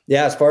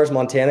 yeah, as far as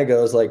Montana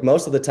goes, like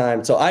most of the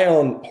time, so I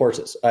own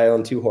horses. I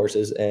own 2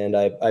 horses, and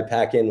I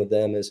pack in with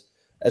them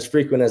as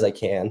frequent as I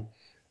can.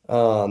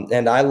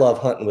 And I love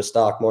hunting with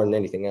stock more than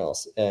anything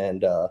else.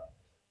 And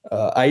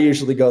I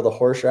usually go the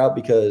horse route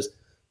because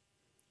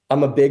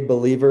I'm a big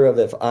believer of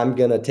if I'm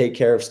going to take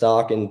care of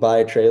stock and buy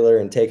a trailer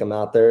and take them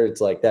out there, it's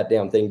like that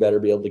damn thing better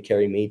be able to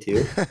carry me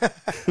too.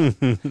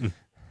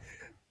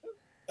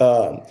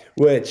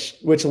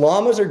 Which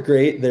llamas are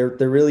great. They're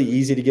really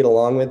easy to get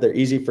along with. They're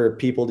easy for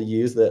people to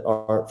use that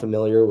aren't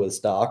familiar with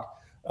stock.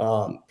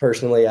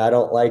 Personally, I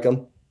don't like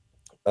them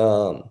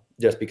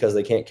just because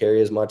they can't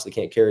carry as much. They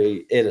can't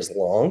carry it as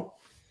long.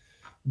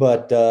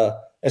 But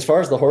as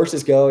far as the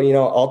horses go, you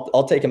know,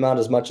 I'll take them out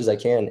as much as I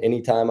can.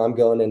 Anytime I'm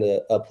going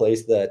into a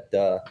place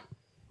that,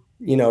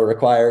 you know,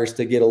 requires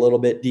to get a little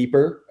bit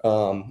deeper,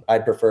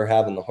 I'd prefer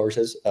having the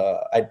horses.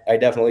 I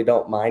definitely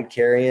don't mind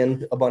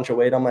carrying a bunch of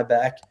weight on my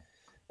back.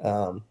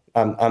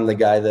 I'm the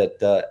guy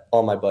that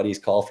all my buddies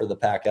call for the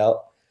pack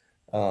out.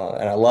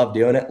 And I love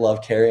doing it,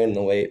 love carrying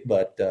the weight,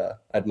 but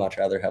I'd much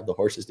rather have the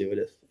horses do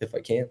it if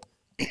I can.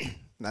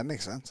 That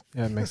makes sense.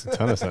 Yeah, it makes a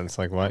ton of sense.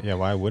 Like,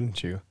 why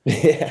wouldn't you?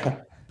 Yeah.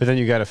 But then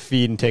you got to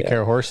feed and take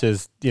care of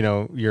horses, you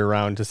know, year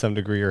round to some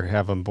degree, or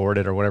have them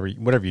boarded or whatever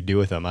you do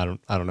with them. I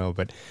don't know.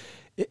 But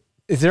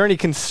is there any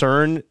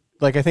concern?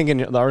 Like, I think in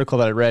the article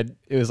that I read,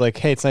 it was like,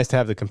 hey, it's nice to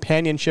have the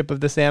companionship of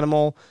this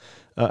animal.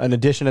 In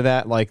addition to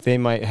that, like, they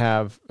might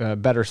have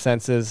better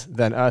senses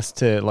than us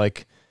to,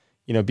 like,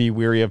 you know, be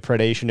weary of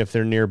predation if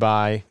they're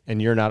nearby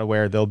and you're not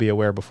aware. They'll be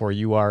aware before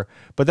you are.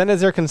 But then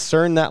is there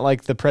concern that,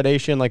 like, the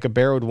predation, like a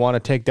bear would want to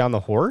take down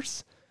the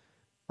horse?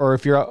 Or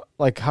if you're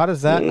like, how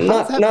does that?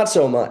 Not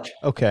so much.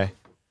 Okay.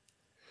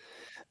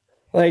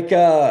 Like,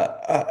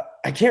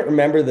 I can't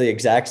remember the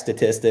exact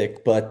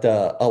statistic, but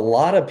a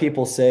lot of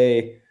people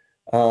say,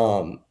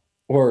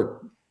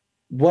 or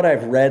what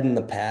I've read in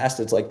the past,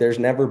 it's like there's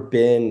never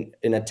been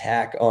an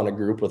attack on a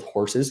group with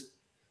horses,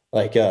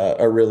 like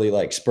a really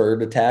like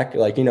spurred attack.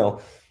 Like, you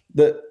know,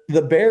 the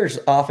bears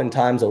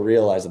oftentimes will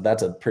realize that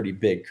that's a pretty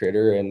big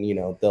critter, and you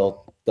know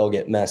they'll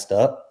get messed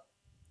up.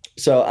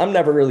 So I'm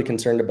never really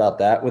concerned about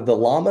that. With the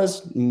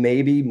llamas,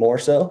 maybe more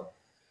so.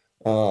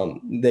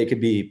 They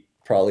could be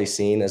probably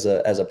seen as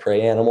a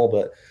prey animal,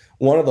 but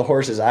one of the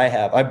horses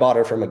I bought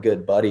her from a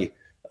good buddy.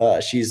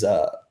 She's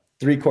a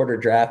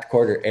 3/4 draft,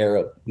 1/4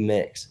 Arab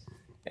mix,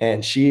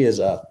 and she is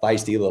a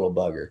feisty little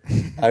bugger.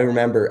 I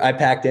remember I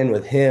packed in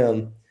with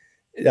him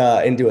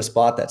into a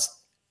spot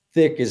that's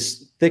thick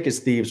as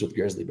thieves with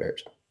grizzly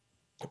bears.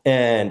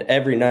 And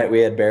every night we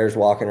had bears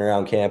walking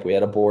around camp. We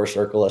had a boar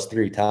circle us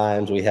 3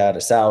 times. We had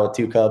a sow with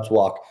 2 cubs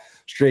walk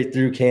straight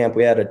through camp.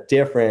 We had a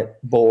different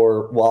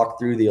boar walk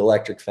through the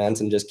electric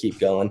fence and just keep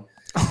going.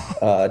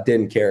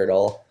 Didn't care at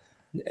all.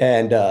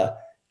 And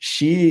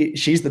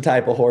she's the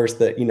type of horse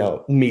that, you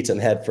know, meets him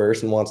head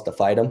first and wants to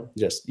fight him,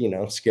 just, you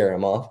know, scare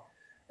him off.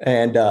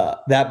 And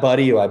that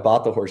buddy who I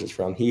bought the horses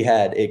from, he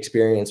had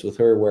experience with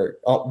her where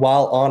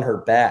while on her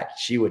back,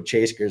 she would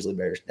chase grizzly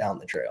bears down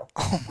the trail.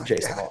 Oh my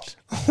chase gosh. them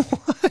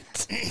off.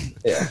 What?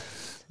 Yeah.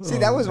 See,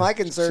 that was my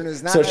concern.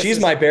 Is not so she's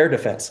my bear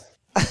defense.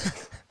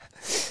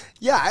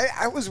 Yeah,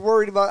 I was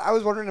wondering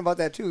about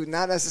that too.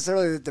 Not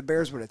necessarily that the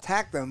bears would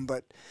attack them,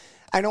 but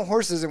I know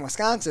horses in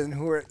Wisconsin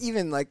who are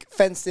even like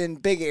fenced in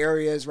big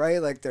areas, right?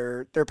 Like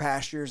their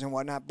pastures and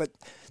whatnot, but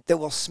they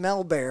will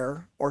smell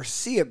bear or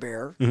see a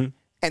bear. Mm-hmm.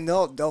 And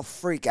they'll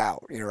freak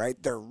out, you know, right?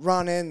 They're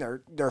running,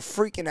 they're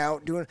freaking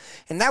out,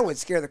 and that would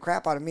scare the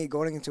crap out of me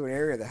going into an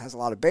area that has a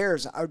lot of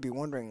bears. I would be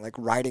wondering, like,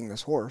 riding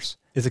this horse.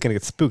 Is it going to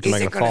get spooked? Am I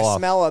going to fall off?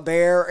 Smell a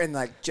bear and,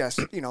 like,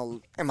 just, you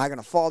know, am I going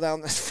to fall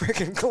down this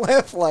freaking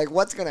cliff? Like,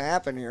 what's going to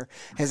happen here?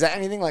 Has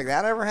anything like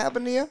that ever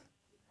happened to you?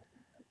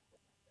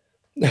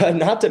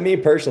 Not to me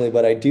personally,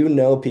 but I do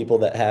know people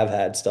that have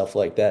had stuff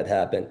like that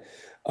happen.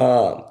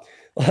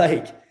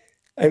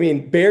 I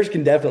mean, bears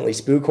can definitely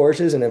spook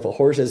horses, and if a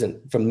horse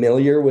isn't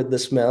familiar with the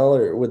smell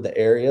or with the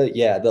area,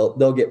 yeah,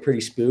 they'll get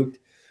pretty spooked.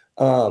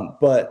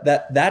 But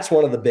that's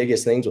one of the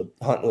biggest things with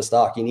hunting with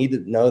stock. You need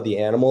to know the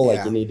animal,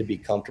 like you need to be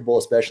comfortable,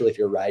 especially if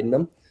you're riding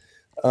them.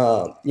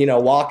 You know,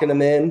 walking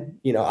them in,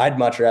 you know, I'd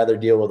much rather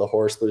deal with a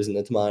horse losing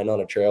its mind on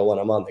a trail when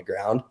I'm on the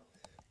ground,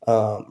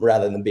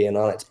 rather than being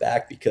on its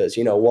back, because,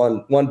 you know,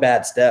 one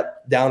bad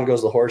step, down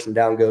goes the horse and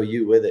down go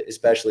you with it,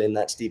 especially in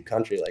that steep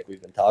country like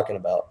we've been talking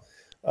about.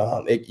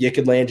 It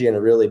could land you in a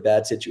really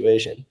bad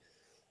situation.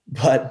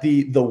 But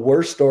the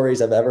worst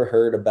stories I've ever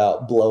heard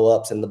about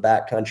blow-ups in the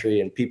backcountry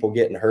and people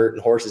getting hurt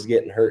and horses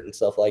getting hurt and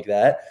stuff like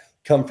that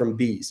come from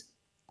bees.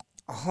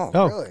 Oh,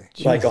 really?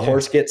 Like a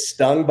horse gets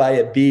stung by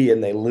a bee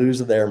and they lose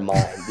their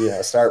mind, you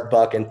know, start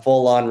bucking,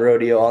 full-on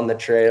rodeo on the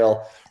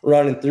trail,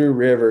 running through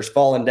rivers,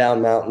 falling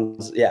down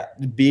mountains. Yeah,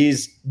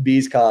 bees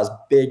cause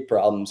big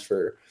problems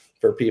for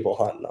people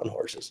hunting on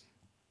horses.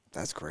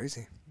 That's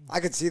crazy. I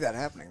could see that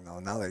happening, though,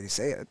 now that you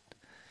say it.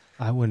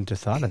 I wouldn't have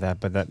thought of that,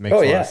 but that makes a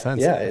lot of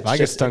sense. Yeah, if I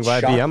get stung by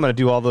a bee, I'm going to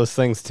do all those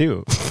things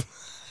too.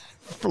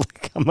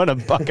 I'm going to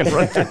buck and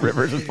run through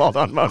rivers and fall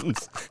down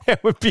mountains.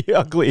 It would be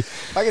ugly.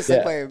 If I get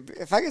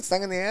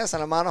stung in the ass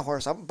and I'm on a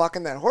horse, I'm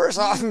bucking that horse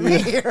off of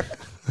me here.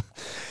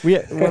 We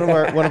had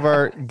one of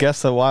our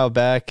guests a while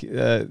back,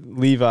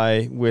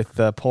 Levi with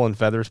the Pull and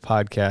Feathers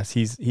podcast.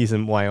 He's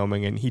in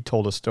Wyoming, and he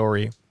told a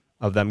story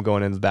of them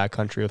going into the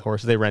backcountry with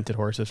horses. They rented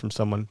horses from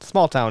someone,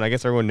 small town. I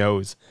guess everyone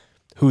knows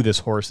who this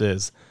horse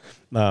is,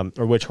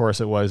 or which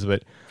horse it was.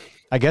 But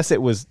I guess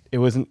it was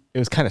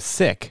kind of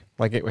sick.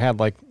 Like it had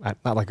like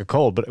not like a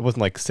cold, but it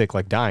wasn't like sick,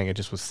 like dying. It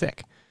just was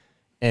sick,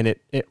 and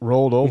it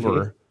rolled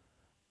over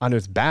onto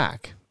its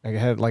back. Like it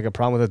had like a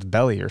problem with its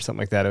belly or something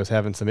like that. It was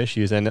having some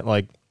issues, and it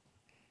like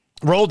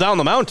rolled down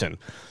the mountain,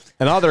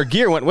 and all their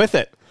gear went with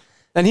it.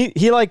 And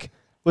he like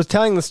was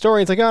telling the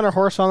story. It's like, on our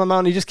horse on the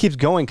mountain. He just keeps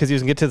going because he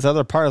doesn't get to this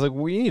other part. I was like,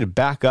 well, you need to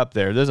back up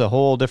there. There's a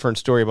whole different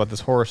story about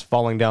this horse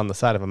falling down the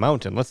side of a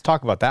mountain. Let's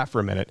talk about that for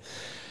a minute.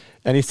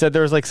 And he said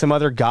there was like some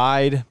other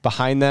guide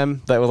behind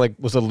them that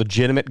was a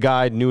legitimate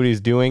guide, knew what he was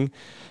doing.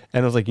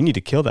 And I was like, you need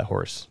to kill that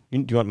horse. You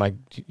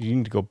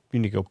need to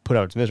go put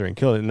out its misery and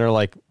kill it. And they're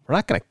like, we're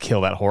not going to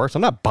kill that horse.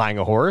 I'm not buying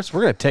a horse.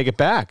 We're going to take it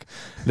back.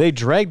 They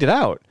dragged it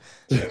out.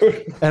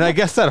 And I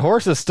guess that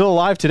horse is still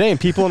alive today, and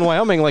people in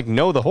Wyoming like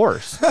know the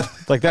horse.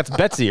 Like that's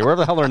Betsy or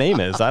whatever the hell her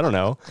name is. I don't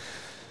know.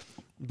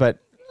 But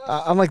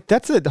I'm like,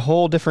 that's a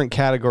whole different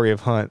category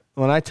of hunt.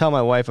 When I tell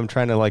my wife I'm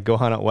trying to like go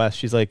hunt out west,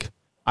 she's like,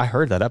 I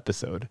heard that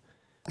episode.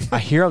 I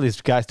hear all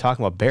these guys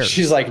talking about bears.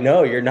 She's like,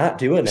 no, you're not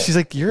doing it. She's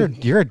like,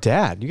 you're a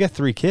dad. You got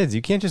 3 kids.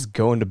 You can't just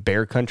go into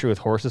bear country with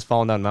horses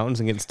falling down mountains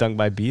and getting stung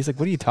by bees. Like,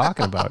 what are you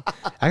talking about?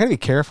 I got to be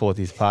careful with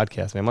these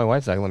podcasts, man. My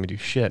wife's not going to let me do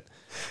shit.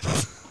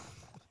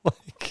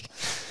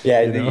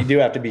 Yeah, you do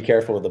have to be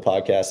careful with the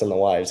podcast and the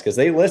wives because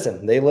they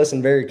listen. They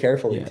listen very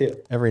carefully too.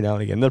 Every now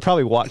and again, they'll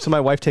probably watch. So my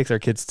wife takes our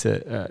kids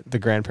to the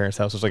grandparents'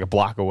 house, which is like a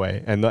block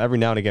away, and every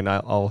now and again,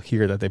 I'll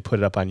hear that they put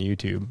it up on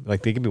YouTube.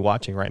 Like they could be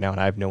watching right now,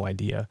 and I have no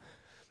idea.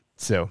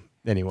 So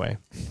anyway,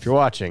 if you're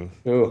watching,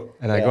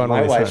 I go on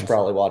my wife's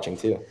probably watching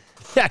too.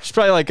 Yeah, she's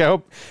probably like, I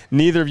hope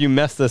neither of you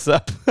mess this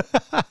up.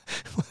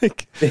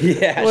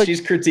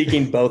 She's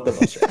critiquing both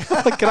of us.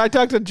 Right? Like, can I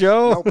talk to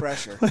Joe? No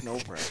pressure. No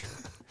pressure.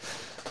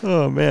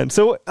 Oh man!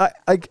 So,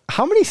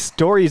 how many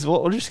stories?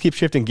 We'll just keep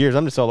shifting gears.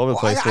 I'm just all over the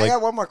place. I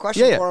got one more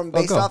question for him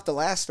based off the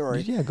last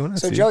story. Yeah, go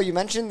nuts. So, Joe, you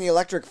mentioned the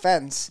electric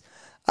fence.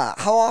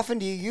 How often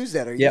do you use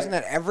that? Are you using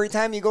that every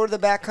time you go to the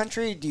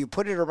backcountry? Do you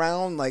put it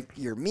around like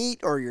your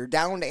meat or your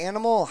downed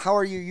animal? How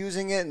are you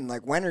using it, and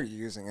like when are you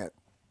using it?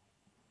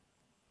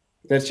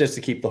 That's just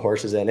to keep the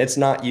horses in. It's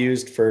not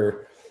used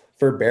for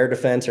bear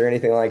defense or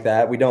anything like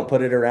that. We don't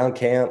put it around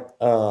camp.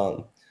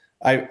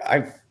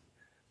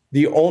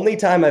 The only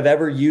time I've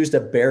ever used a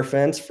bear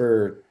fence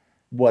for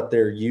what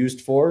they're used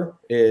for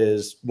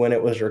is when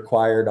it was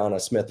required on a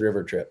Smith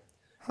River trip.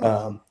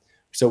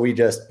 So we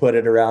just put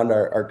it around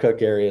our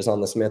cook areas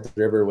on the Smith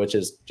River, which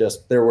is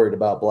just, they're worried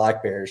about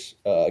black bears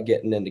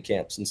getting into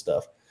camps and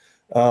stuff.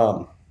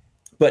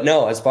 But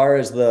no, as far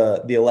as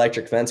the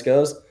electric fence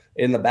goes,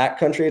 in the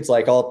backcountry, it's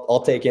like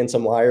I'll take in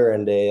some wire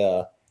and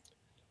a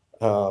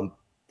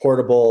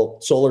portable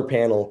solar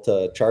panel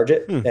to charge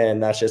it.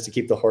 And that's just to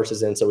keep the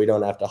horses in so we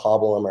don't have to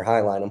hobble them or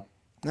highline them.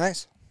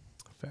 Nice.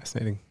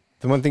 Fascinating.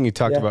 The one thing you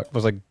talked about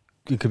was like,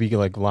 it could be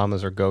like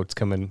llamas or goats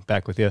coming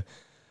back with you.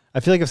 I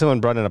feel like if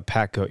someone brought in a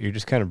pack goat, you're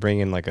just kind of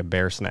bringing like a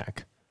bear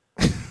snack.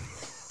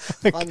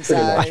 Fun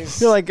size. I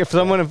feel like if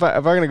I'm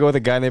going to go with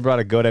a guy and they brought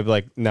a goat, I'd be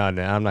like, no,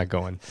 I'm not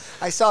going.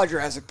 I saw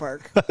Jurassic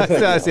Park.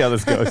 I see how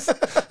this goes.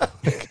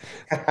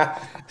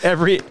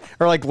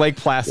 Or like Lake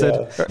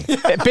Placid.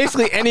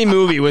 Basically any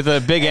movie with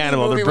a big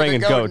animal, they're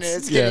bringing goats.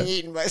 It's getting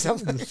eaten by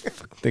something.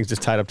 Things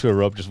just tied up to a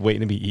rope, just waiting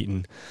to be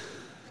eaten.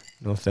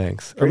 No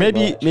thanks. Or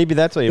maybe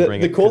that's why you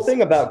bring it. The cool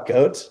thing about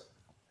goats,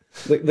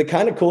 the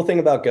kind of cool thing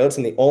about goats,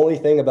 and the only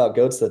thing about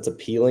goats that's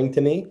appealing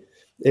to me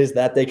is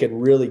that they could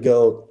really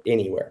go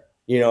anywhere.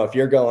 You know, if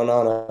you're going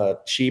on a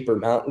sheep or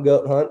mountain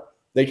goat hunt,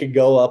 they could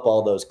go up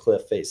all those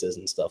cliff faces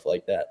and stuff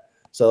like that.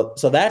 So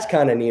that's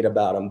kind of neat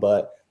about them,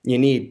 but you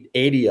need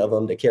 80 of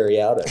them to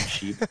carry out a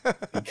sheep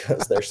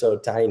because they're so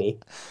tiny.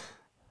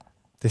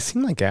 They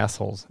seem like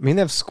assholes. I mean,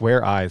 they have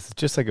square eyes.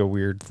 It's just like a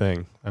weird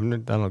thing. I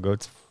don't know,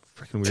 goats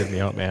freaking weird me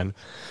out, man.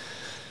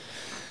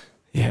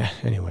 Yeah,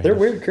 anyway. They're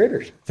weird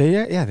critters.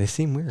 They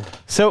seem weird.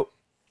 So,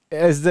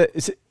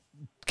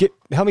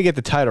 help me get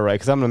the title right,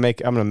 because I'm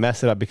gonna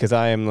mess it up because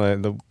I am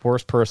the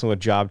worst person with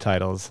job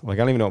titles. Like, I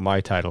don't even know what my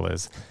title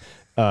is.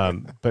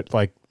 But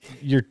like,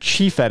 you're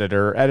chief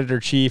editor,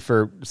 editor-chief,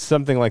 or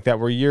something like that,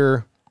 where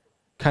you're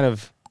kind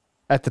of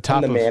at the top.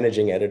 I'm the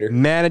managing editor.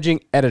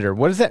 Managing editor.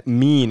 What does that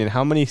mean, and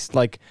how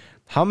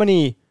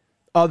many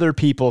other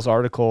people's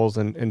articles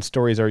and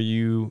stories are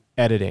you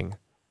editing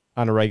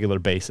on a regular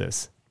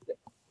basis?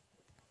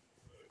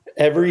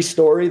 Every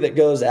story that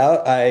goes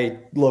out, I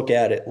look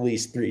at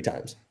least 3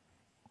 times.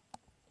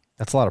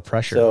 That's a lot of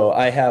pressure. So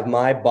I have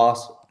my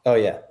boss. Oh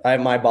yeah. I have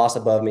my boss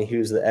above me,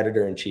 who's the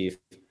editor in chief.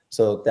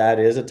 So that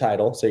is a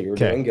title. So you were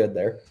doing good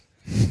there.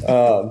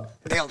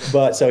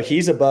 But so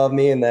he's above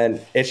me, and then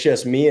it's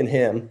just me and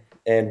him,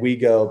 and we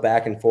go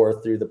back and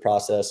forth through the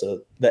process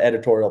of the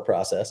editorial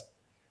process.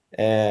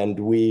 And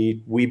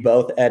we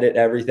both edit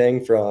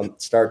everything from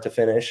start to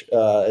finish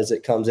as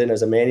it comes in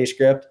as a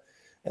manuscript.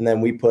 And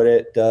then we put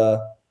it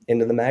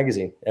into the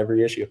magazine,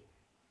 every issue.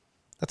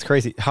 That's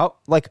crazy. How,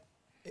 like,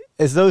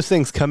 as those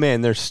things come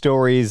in, there's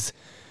stories,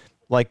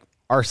 like,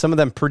 are some of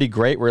them pretty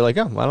great where you're like,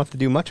 oh, well, I don't have to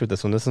do much with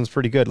this one. This one's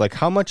pretty good. Like,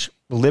 how much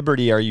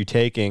liberty are you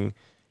taking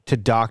to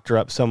doctor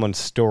up someone's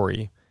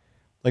story?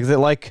 Like, is it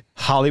like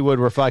Hollywood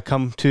where if I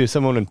come to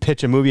someone and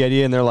pitch a movie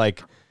idea and they're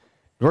like,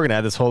 we're going to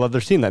add this whole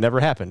other scene that never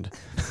happened,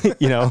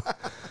 you know?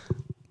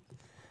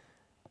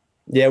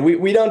 Yeah,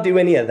 we don't do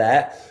any of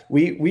that.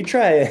 We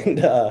try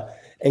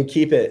and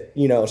keep it,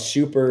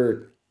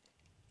 super,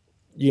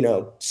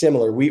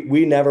 similar.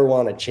 We never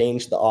want to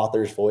change the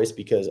author's voice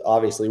because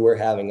obviously we're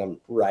having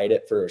them write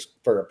it for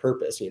a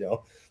purpose.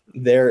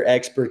 Their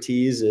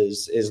expertise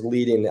is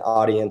leading the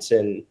audience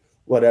in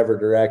whatever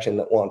direction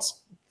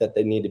that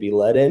they need to be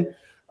led in.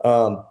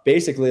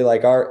 Basically,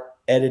 like, our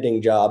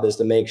editing job is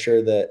to make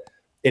sure that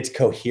it's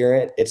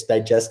coherent, it's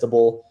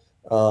digestible,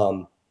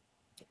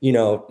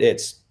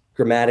 it's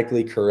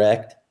grammatically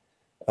correct,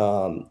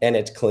 and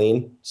it's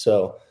clean.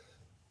 So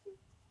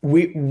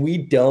we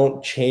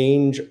don't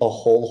change a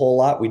whole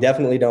lot. We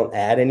definitely don't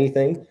add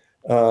anything.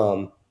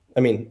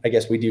 I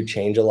guess we do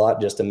change a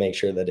lot just to make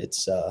sure that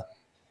it's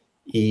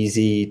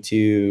easy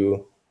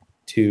to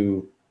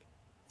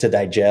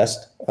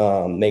digest,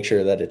 make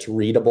sure that it's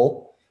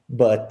readable.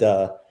 But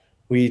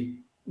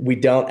we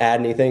don't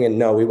add anything, and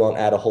no, we won't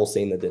add a whole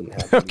scene that didn't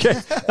happen.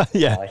 Okay.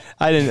 Yeah.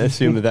 I didn't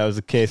assume that was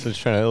the case. I was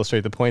trying to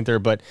illustrate the point there,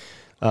 but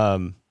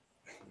I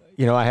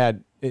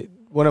had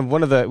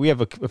one of the, we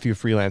have a few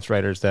freelance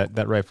writers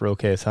that write for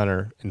OKS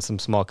Hunter in some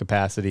small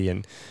capacity.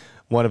 And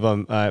one of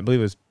them, I believe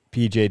it was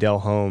PJ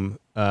Delhomme,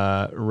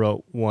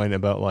 wrote one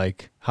about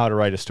like how to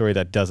write a story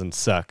that doesn't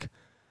suck,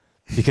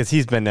 because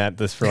he's been at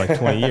this for like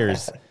 20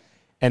 years.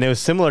 And it was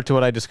similar to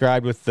what I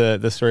described with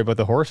the story about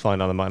the horse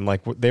falling on the mountain.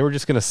 Like, they were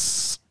just going to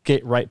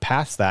skate right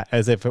past that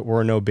as if it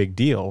were no big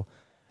deal,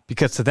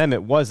 because to them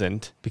it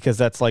wasn't, because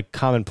that's like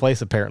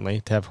commonplace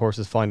apparently to have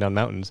horses falling down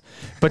mountains.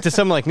 But to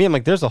someone like me, I'm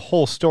like, there's a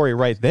whole story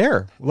right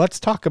there. Let's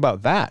talk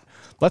about that.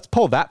 Let's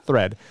pull that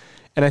thread.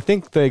 And I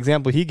think the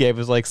example he gave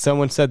was like,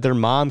 someone said their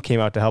mom came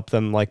out to help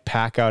them like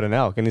pack out an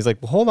elk. And he's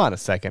like, well, hold on a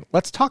second.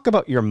 Let's talk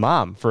about your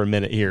mom for a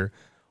minute here.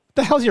 What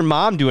the hell's your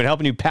mom doing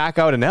helping you pack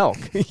out an elk?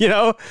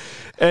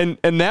 And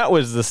that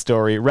was the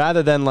story,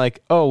 rather than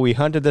like, oh, we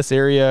hunted this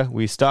area,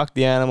 we stalked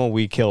the animal,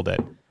 we killed it.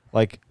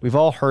 Like, we've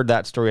all heard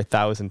that story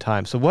 1,000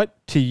 times. So what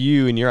to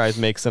you in your eyes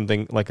makes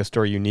something like a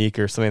story unique,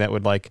 or something that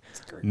would like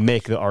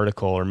make the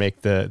article or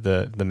make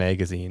the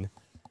magazine?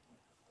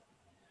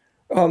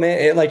 Oh man,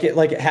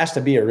 it has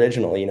to be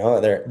original,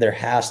 there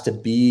has to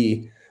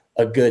be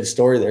a good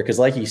story there. Cause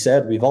like you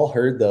said, we've all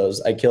heard those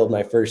I killed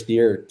my first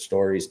deer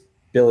stories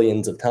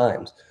billions of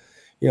times.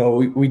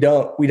 We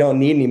don't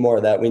need any more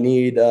of that. We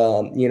need,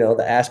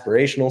 the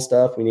aspirational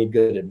stuff. We need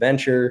good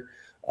adventure.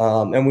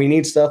 And we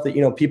need stuff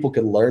that, people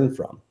can learn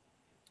from,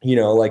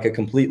 like a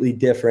completely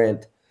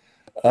different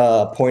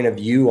point of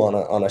view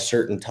on a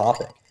certain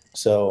topic.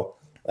 So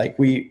like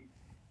we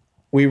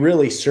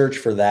really search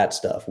for that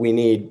stuff. We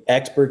need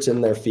experts in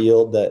their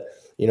field that,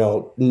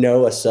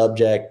 know a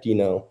subject,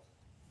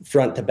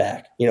 front to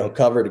back,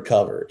 cover to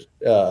cover,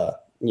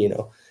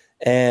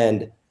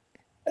 and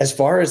as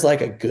far as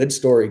like a good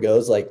story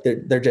goes, like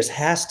there just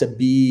has to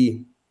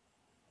be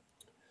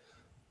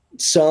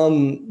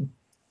some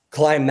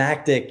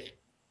climactic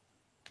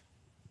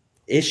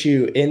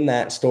issue in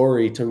that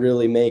story to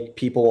really make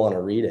people want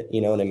to read it. You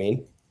know what I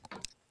mean?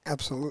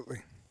 Absolutely.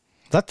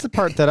 That's the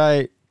part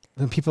that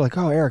when people are like,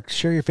 oh, Eric,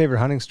 share your favorite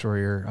hunting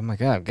story. Or I'm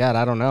like, oh, God,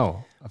 I don't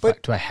know.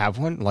 Do I have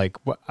one? Like,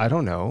 what? I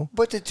don't know.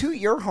 But to toot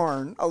your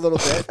horn a little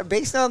bit,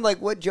 based on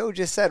like what Joe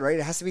just said, right?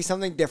 It has to be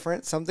something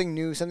different, something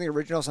new, something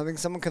original, something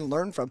someone can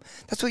learn from.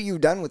 That's what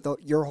you've done with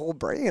your whole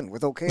brand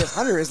with OKS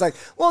Hunter. Is like,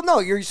 well, no,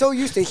 you're so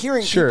used to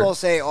hearing people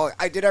say, oh,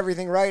 I did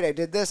everything right. I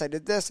did this.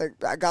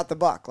 I got the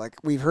buck. Like,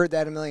 we've heard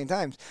that a million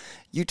times.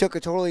 You took a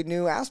totally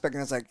new aspect,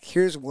 and it's like,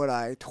 here's what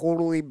I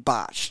totally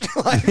botched.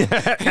 Like,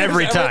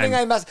 every time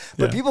I messed.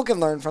 But people can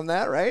learn from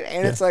that, right?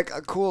 And it's like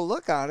a cool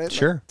look on it.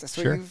 Sure, like,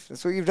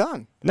 that's what you've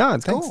done. No,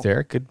 that's thanks, cool.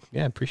 Derek. Good,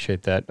 yeah,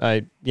 appreciate that.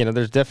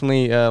 There's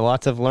definitely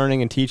lots of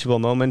learning and teachable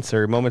moments,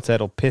 or moments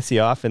that'll piss you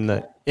off in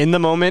the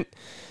moment,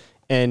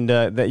 and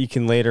that you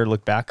can later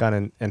look back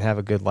on and have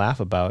a good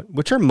laugh about.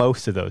 Which are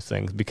most of those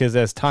things, because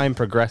as time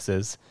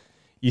progresses,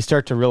 you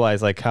start to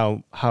realize like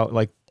how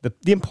like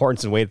the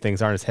importance and weight of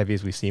things aren't as heavy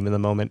as we seem in the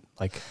moment.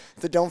 Like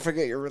the "Don't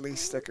forget your release"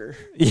 sticker.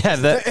 Yeah,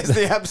 that is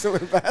the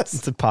absolute best.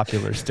 It's a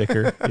popular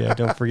sticker. Yeah,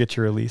 don't forget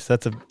your release.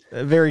 That's a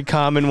very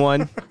common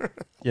one.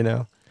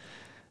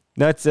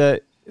 That's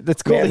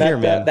cool to hear,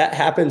 man. That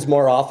happens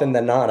more often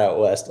than not out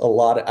west.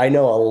 I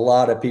know a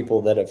lot of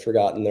people that have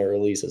forgotten their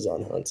releases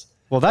on hunts.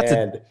 Well, I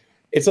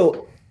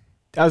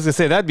was gonna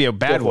say that'd be a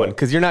bad one,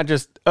 because you're not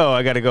just,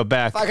 I got to go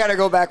back. I got to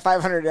go back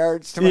 500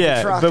 yards to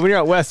my truck. But when you're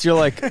out west, you're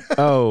like,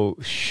 oh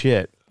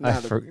shit,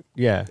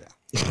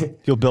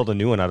 You'll build a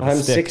new one out of a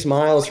stick. I'm 6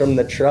 miles from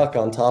the truck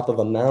on top of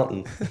a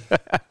mountain.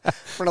 I'm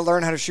gonna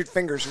learn how to shoot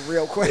fingers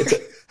real quick.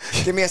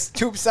 Give me a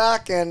tube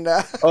sock and.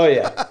 Oh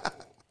yeah.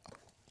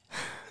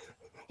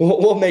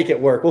 we'll make it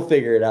work. We'll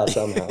figure it out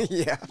somehow.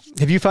 Yeah.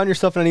 Have you found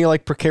yourself in any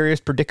like precarious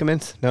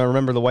predicaments? Now,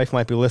 remember, the wife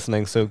might be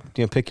listening, so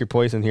pick your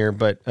poison here.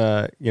 But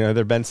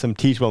there've been some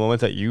teachable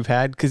moments that you've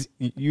had because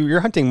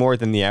you're hunting more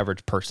than the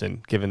average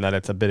person, given that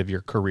it's a bit of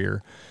your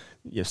career.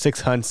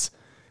 6 hunts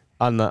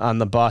on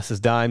the boss's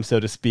dime, so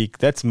to speak.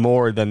 That's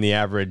more than the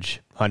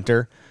average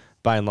hunter,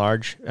 by and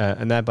large,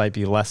 and that might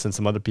be less than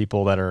some other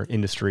people that are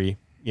industry,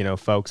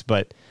 folks.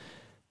 But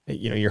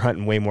you're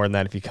hunting way more than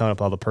that if you count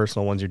up all the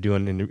personal ones you're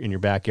doing in your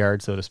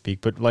backyard, so to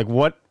speak. But like,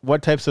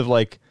 what types of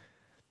like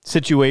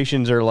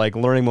situations or like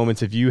learning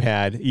moments have you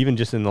had, even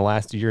just in the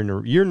last year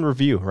in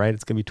review, right?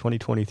 It's gonna be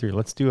 2023.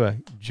 Let's do a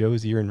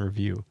Joe's year in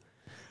review.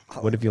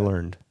 What have you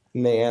learned?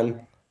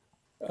 Man.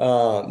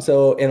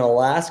 So in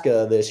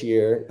Alaska this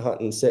year,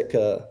 hunting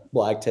Sitka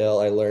blacktail,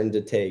 I learned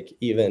to take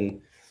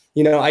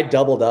I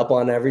doubled up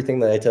on everything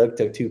that I took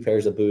 2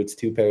 pairs of boots,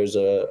 2 pairs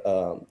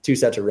of, 2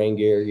 sets of rain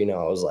gear.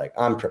 I was like,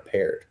 I'm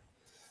prepared.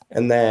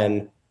 And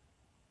then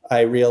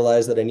I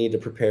realized that I need to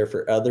prepare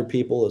for other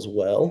people as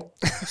well.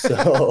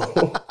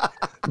 So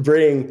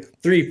bring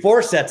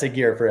 3-4 sets of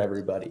gear for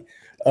everybody.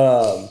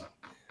 But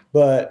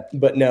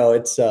no,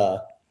 it's,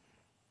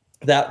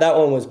 that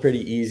one was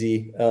pretty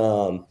easy.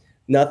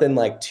 Nothing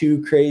like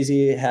too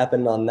crazy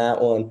happened on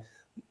that one.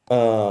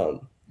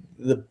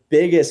 The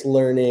biggest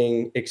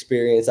learning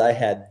experience I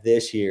had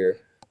this year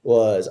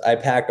was I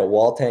packed a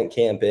wall tent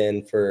camp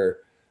in for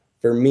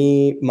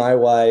me, my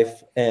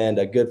wife, and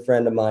a good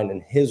friend of mine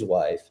and his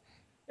wife.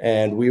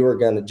 And we were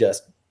going to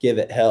just give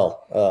it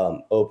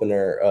hell,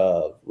 opener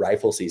of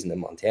rifle season in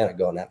Montana,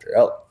 going after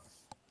elk.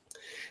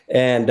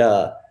 And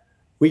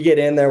we get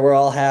in there, we're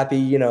all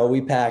happy.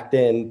 We packed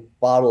in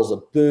bottles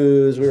of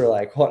booze. We were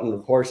like, hunting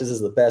with horses is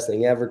the best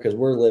thing ever because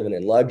we're living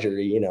in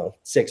luxury,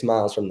 6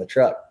 miles from the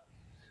truck.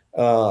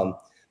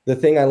 The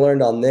thing I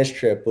learned on this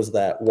trip was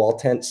that wall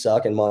tents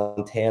suck, and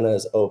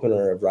Montana's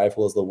opener of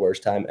rifle is the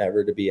worst time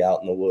ever to be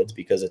out in the woods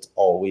because it's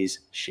always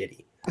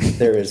shitty.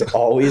 There is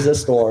always a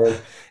storm,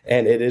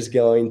 and it is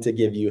going to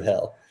give you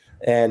hell.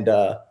 And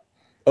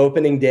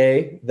opening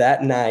day,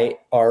 that night,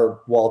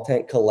 our wall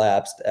tent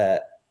collapsed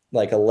at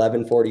like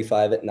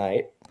 11:45 at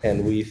night,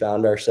 and we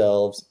found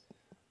ourselves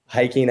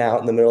hiking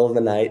out in the middle of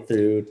the night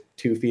through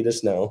 2 feet of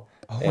snow,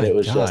 and it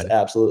was just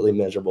absolutely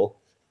miserable.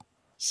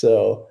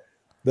 So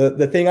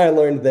the thing I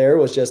learned there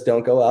was just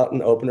don't go out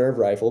and opener of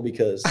rifle,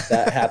 because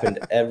that happened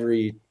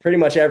pretty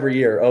much every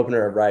year,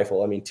 opener of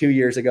rifle. I mean, 2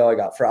 years ago, I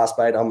got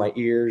frostbite on my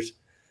ears,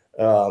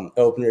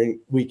 opening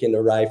weekend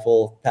of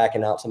rifle,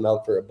 packing out some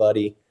elk for a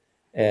buddy.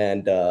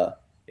 And it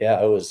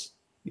was,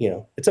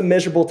 it's a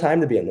miserable time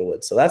to be in the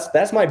woods. So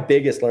that's my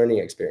biggest learning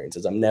experience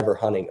is I'm never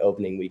hunting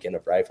opening weekend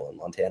of rifle in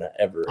Montana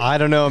ever. I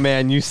don't know,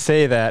 man. You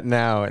say that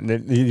now and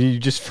you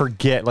just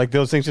forget, like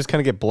those things just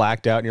kind of get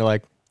blacked out and you're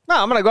like,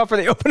 no, I'm going to go out for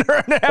the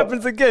opener, and it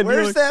happens again.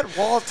 Where's that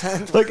wall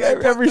tent? Like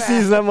every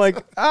season, I'm like,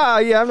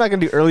 yeah, I'm not going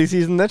to do early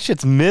season. That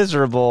shit's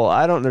miserable.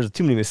 There's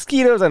too many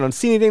mosquitoes. I don't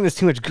see anything. There's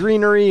too much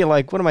greenery.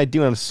 Like, what am I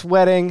doing? I'm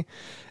sweating.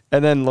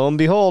 And then lo and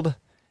behold,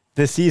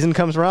 this season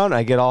comes around.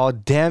 I get all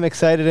damn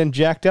excited and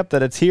jacked up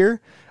that it's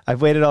here. I've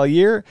waited all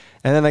year.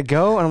 And then I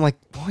go and I'm like,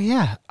 oh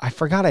yeah, I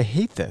forgot I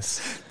hate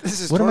this.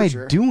 This is what torture.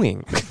 Am I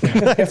doing?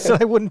 I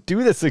said I wouldn't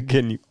do this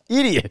again, you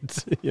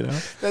idiot.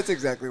 That's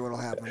exactly what'll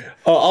happen.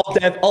 Oh,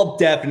 I'll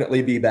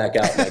definitely be back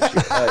out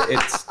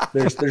next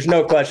year. There's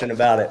no question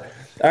about it.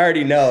 I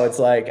already know. It's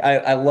like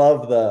I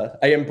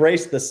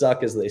embrace the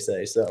suck, as they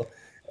say. So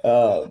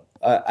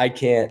I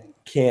can't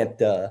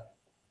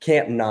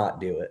not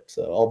do it.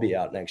 So I'll be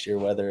out next year,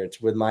 whether it's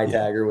with my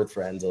tag or with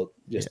friends.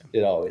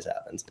 It always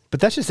happens. But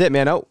that's just it,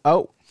 man.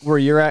 Out where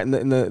you're at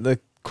in the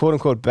quote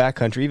unquote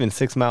backcountry, even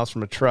 6 miles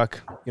from a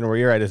truck, where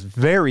you're at is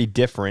very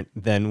different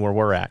than where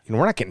we're at.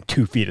 We're not getting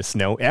 2 feet of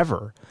snow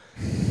ever.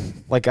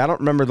 Like, I don't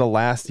remember the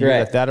last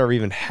year that ever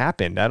even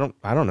happened. I don't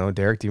know,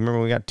 Derek. Do you remember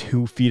when we got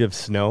 2 feet of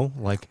snow?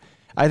 Like,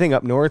 I think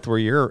up north where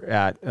you're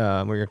at,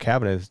 where your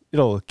cabin is,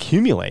 it'll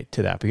accumulate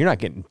to that, but you're not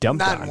getting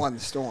dumped on. Not in one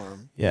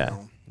storm. Yeah.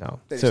 No.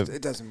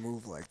 It doesn't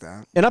move like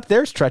that. And up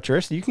there's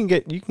treacherous. You can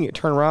get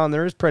turned around.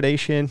 There is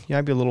predation. Yeah,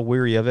 I'd be a little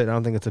weary of it. I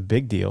don't think it's a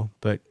big deal,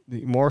 but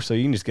more so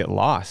you can just get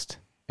lost.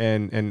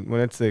 And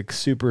when it's like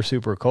super,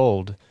 super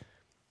cold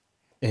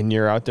and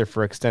you're out there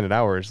for extended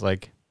hours,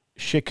 like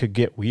shit could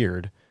get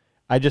weird.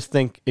 I just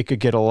think it could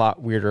get a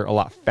lot weirder, a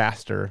lot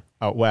faster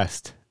out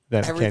west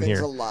than it can here. Everything's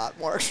a lot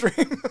more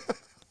extreme.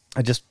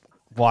 I just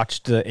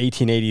watched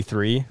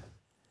 1883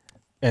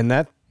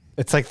 and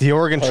it's like the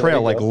Oregon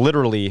Trail, like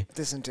literally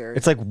dysentery.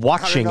 It's like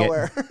watching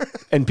it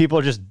and people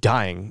are just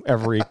dying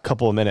every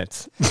couple of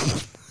minutes.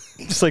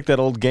 Just like that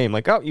old game,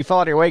 like, oh, you fall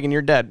out of your wagon,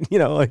 you're dead.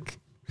 Like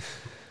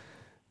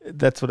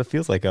that's what it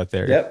feels like out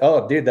there. Yep.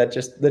 Oh, dude, that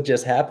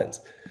just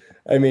happens.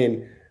 I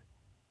mean,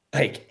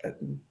 like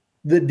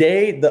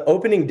the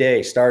opening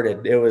day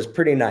started, it was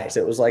pretty nice.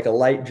 It was like a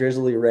light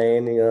drizzly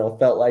rain,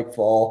 felt like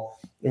fall.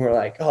 And we're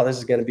like, oh, this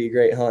is going to be a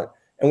great hunt.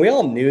 And we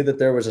all knew that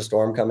there was a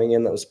storm coming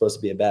in that was supposed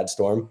to be a bad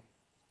storm.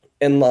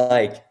 And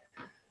like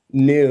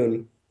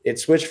noon, it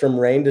switched from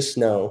rain to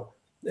snow.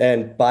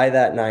 And by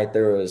that night,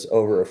 there was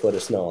over a foot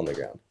of snow on the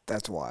ground.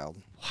 That's wild.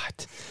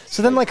 What?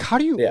 So then, like, how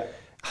do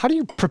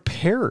you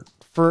prepare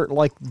for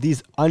like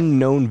these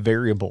unknown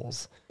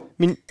variables? I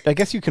mean, I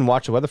guess you can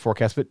watch a weather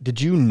forecast, but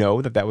did you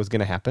know that was going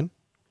to happen?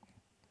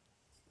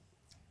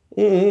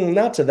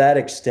 Not to that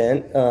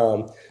extent.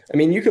 I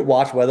mean, you could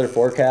watch weather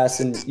forecasts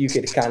and you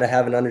could kind of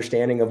have an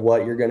understanding of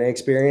what you're going to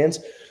experience.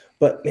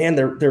 But man,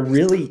 there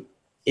really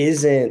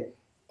isn't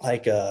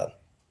like I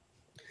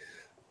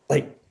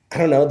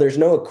don't know, there's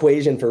no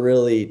equation for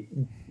really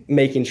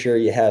making sure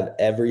you have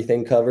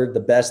everything covered. The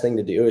best thing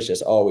to do is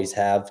just always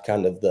have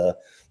kind of the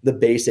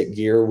basic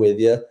gear with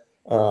you.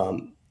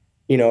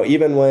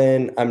 Even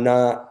when I'm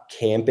not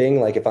camping,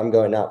 like if I'm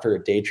going out for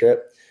a day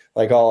trip,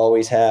 like I'll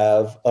always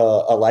have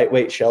a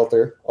lightweight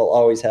shelter. I'll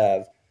always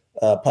have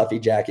a puffy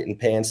jacket and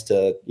pants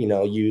to,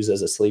 use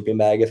as a sleeping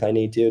bag if I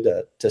need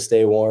to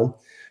stay warm.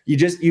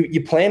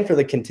 You plan for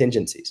the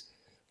contingencies.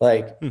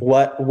 Like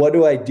what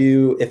do I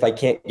do if I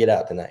can't get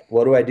out tonight?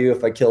 What do I do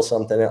if I kill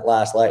something at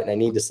last light and I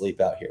need to sleep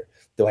out here?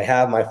 Do I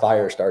have my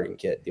fire starting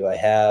kit? Do I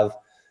have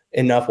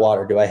enough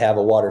water? Do I have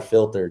a water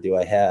filter? Do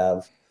I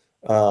have,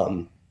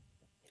 I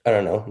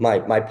don't know,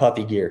 my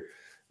puffy gear?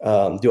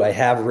 Do I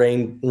have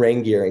rain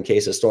gear in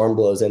case a storm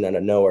blows in out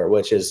of nowhere,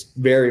 which is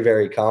very,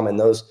 very common.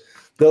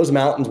 Those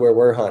mountains where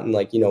we're hunting,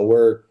 like,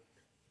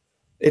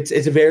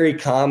 it's very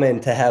common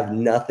to have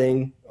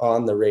nothing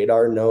on the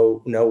radar,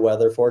 no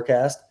weather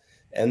forecast.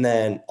 And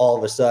then all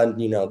of a sudden,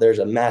 there's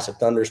a massive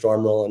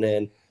thunderstorm rolling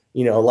in,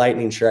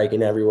 lightning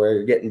striking everywhere.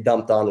 You're getting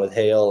dumped on with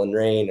hail and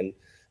rain, and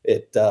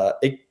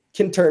it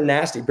can turn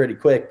nasty pretty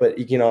quick, but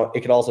it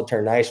can also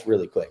turn nice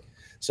really quick.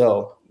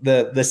 So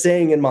the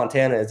saying in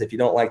Montana is, if you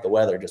don't like the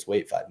weather, just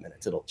wait 5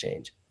 minutes. It'll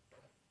change.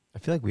 I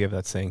feel like we have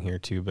that saying here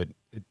too, but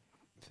I feel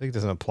like it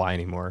doesn't apply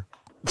anymore.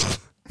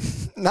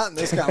 Not in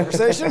this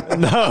conversation.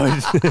 No,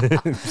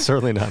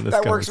 certainly not in this conversation.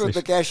 That works with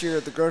the cashier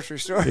at the grocery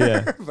store.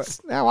 Yeah. But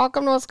Yeah,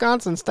 welcome to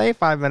Wisconsin. Stay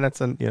 5 minutes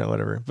and,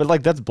 whatever. But,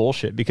 like, that's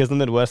bullshit because in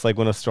the Midwest, like,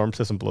 when a storm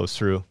system blows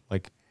through,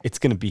 like, it's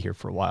going to be here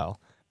for a while.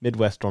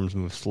 Midwest storms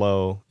move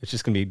slow. It's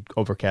just going to be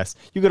overcast.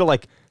 You go to,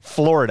 like,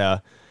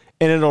 Florida,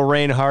 and it'll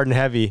rain hard and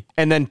heavy,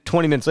 and then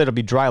 20 minutes later it'll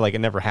be dry like it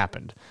never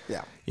happened.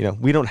 yeah.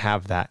 We don't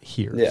have that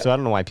here. Yeah. So I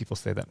don't know why people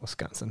say that in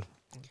Wisconsin.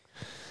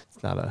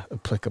 It's not a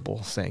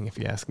applicable saying, if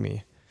you ask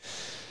me.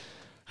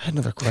 I had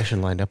another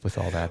question lined up with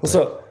all that.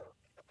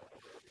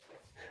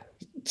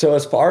 So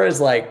as far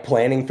as like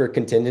planning for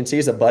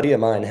contingencies, a buddy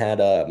of mine had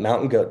a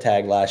mountain goat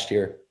tag last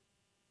year,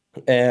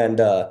 and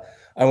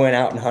I went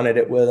out and hunted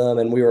it with him,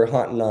 and we were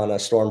hunting on a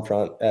storm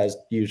front as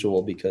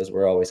usual because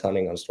we're always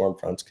hunting on storm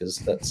fronts because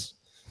that's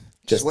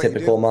just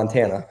typical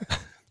Montana.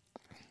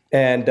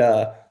 And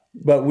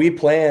but we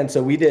planned,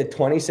 so we did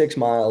 26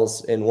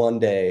 miles in one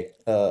day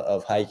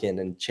of hiking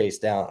and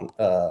chased down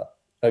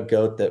a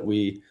goat that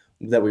we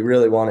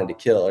really wanted to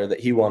kill, or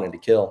that he wanted to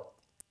kill.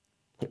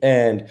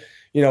 And,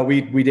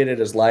 we did it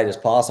as light as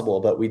possible,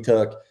 but we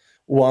took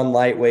one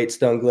lightweight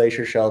Stone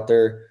Glacier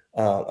shelter,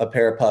 a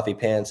pair of puffy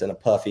pants and a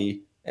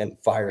puffy and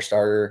fire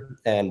starter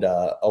and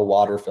a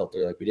water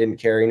filter. Like, we didn't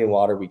carry any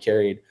water. We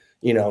carried,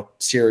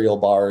 cereal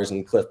bars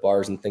and Cliff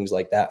bars and things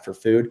like that for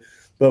food,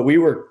 but we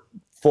were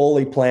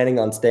fully planning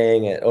on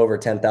staying at over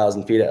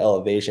 10,000 feet of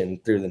elevation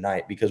through the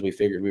night because we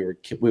figured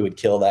we would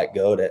kill that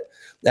goat at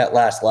that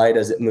last light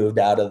as it moved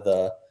out of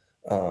the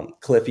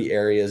cliffy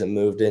areas and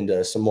moved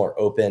into some more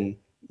open,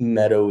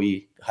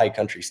 meadowy, high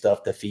country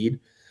stuff to feed.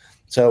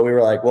 So we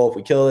were like, well, if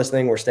we kill this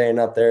thing, we're staying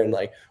up there. And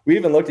like, we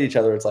even looked at each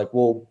other. It's like,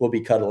 we'll be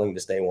cuddling to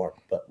stay warm,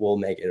 but we'll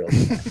make it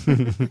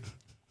okay.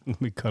 We'll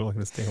be cuddling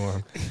to stay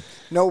warm.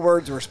 No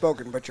words were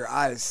spoken, but your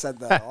eyes said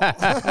that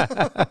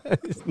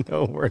all.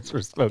 No words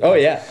were spoken. Oh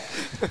yeah.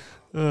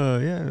 Oh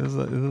yeah.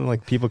 Isn't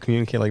like people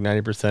communicate like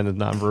 90% is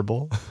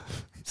nonverbal?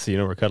 So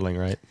we're cuddling,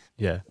 right?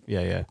 Yeah.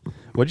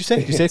 What'd you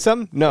say? Did you say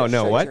something?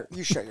 No. What?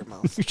 You shut your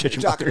mouth. You shut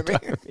your You're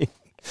mouth. talking to me.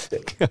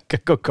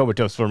 Go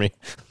comatose for me,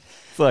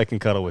 so I can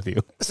cuddle with you.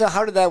 So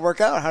how did that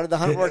work out? How did the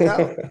hunt work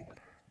out?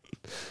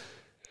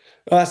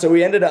 So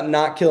we ended up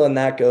not killing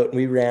that goat.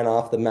 We ran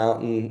off the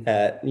mountain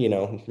at,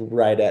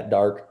 right at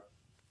dark.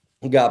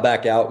 We got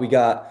back out.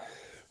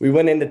 We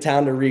went into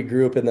town to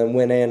regroup and then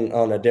went in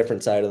on a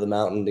different side of the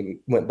mountain and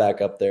went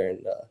back up there,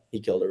 and he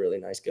killed a really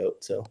nice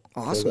goat. So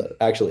awesome. It was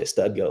actually a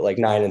stud goat, like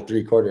 9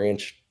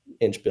 3/4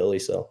 inch Billy.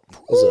 So it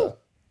was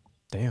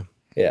Damn.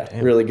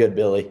 really good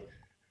Billy.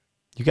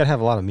 You got to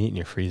have a lot of meat in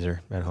your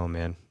freezer at home,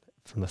 man,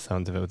 from the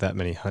sounds of it, with that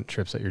many hunt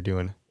trips that you're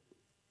doing.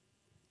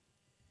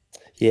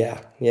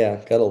 Yeah,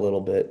 got a little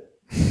bit,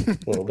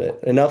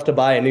 enough to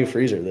buy a new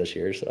freezer this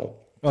year. So,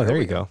 there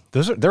you go.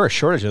 There were a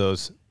shortage of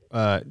those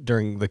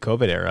during the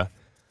COVID era,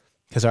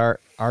 because our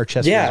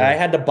chest. Yeah, freezer, I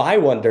had to buy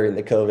one during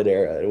the COVID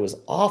era. It was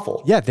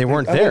awful. Yeah, they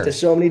weren't I there. went to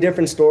so many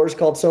different stores,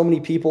 called so many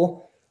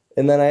people,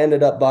 and then I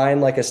ended up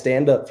buying like a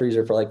stand-up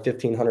freezer for like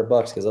 $1,500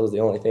 because that was the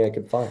only thing I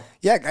could find.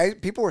 Yeah, guys,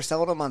 people were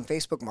selling them on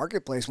Facebook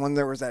Marketplace. When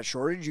there was that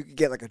shortage, you could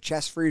get like a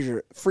chest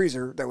freezer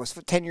that was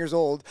 10 years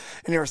old,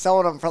 and they were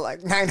selling them for like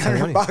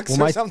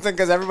 $900 or something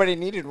because everybody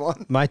needed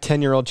one. My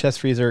 10-year-old chest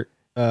freezer.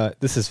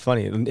 This is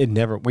funny.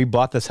 We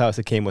bought this house.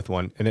 It came with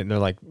one, and they're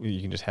like,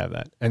 you can just have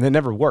that, and it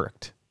never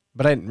worked.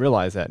 but I didn't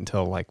realize that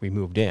until like we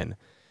moved in.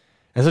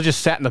 And so it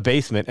just sat in the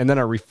basement, and then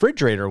our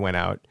refrigerator went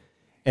out,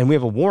 and we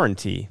have a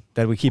warranty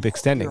that we keep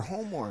extending. Your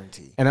home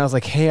warranty. And I was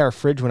like, hey, our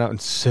fridge went out,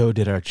 and so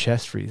did our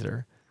chest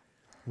freezer.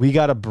 We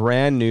got a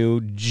brand new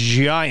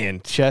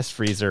giant chest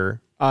freezer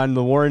on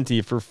the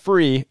warranty for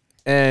free.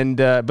 And,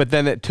 but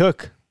then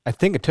I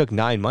think it took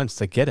 9 months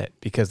to get it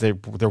because there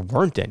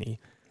weren't any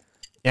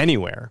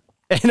anywhere.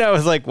 And I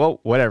was like, well,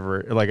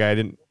 whatever. Like I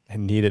didn't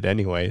need it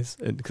anyways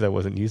because I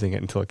wasn't using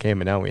it until it came.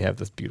 And now we have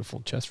this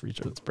beautiful chest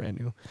freezer that's brand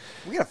new.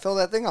 We got to fill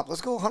that thing up.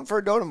 Let's go hunt for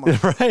a doe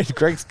tomorrow. Right.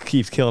 Greg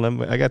keeps killing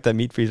them. I got that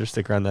meat freezer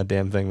sticker on that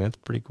damn thing. That's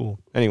pretty cool.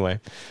 Anyway,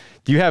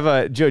 do you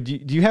have Joe, do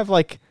you have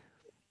like,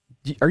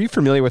 are you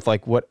familiar with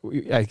like what,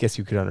 I guess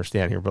you could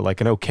understand here, but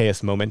like an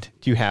okayest moment?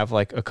 Do you have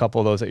like a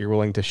couple of those that you're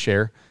willing to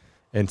share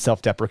and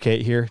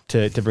self-deprecate here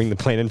to bring the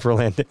plane in for a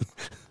landing?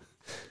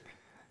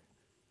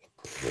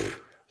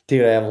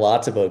 Dude, I have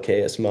lots of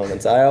okayest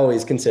moments. I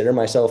always consider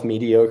myself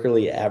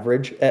mediocrely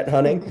average at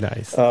hunting.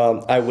 Nice.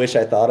 I wish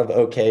I thought of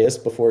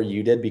okayest before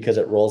you did because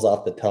it rolls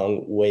off the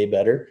tongue way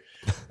better.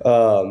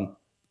 But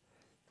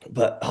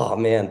oh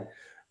man,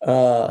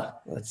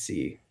 let's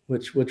see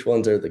which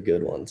ones are the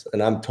good ones.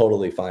 And I'm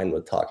totally fine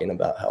with talking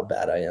about how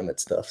bad I am at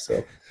stuff.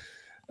 So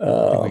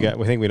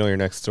we think we know your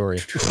next story.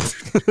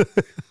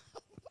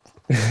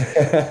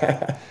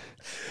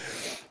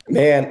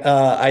 Man,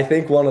 I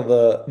think one of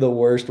the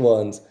worst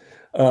ones.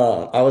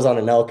 I was on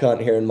an elk hunt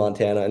here in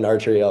Montana, an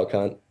archery elk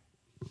hunt,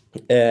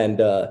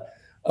 and I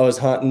was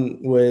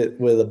hunting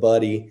with a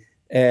buddy,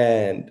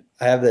 and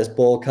I have this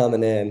bull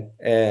coming in,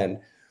 and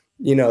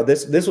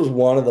this was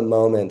one of the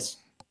moments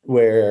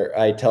where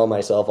I tell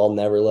myself I'll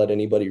never let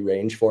anybody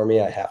range for me.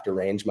 I have to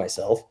range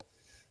myself.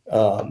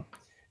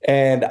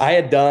 And I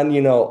had done,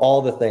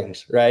 all the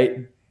things, right?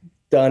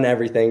 Done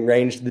everything,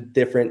 ranged the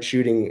different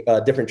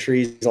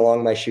trees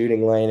along my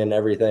shooting lane and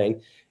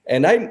everything.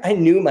 And I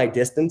knew my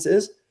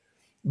distances,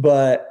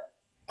 but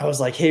I was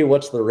like, hey,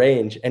 what's the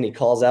range? And he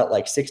calls out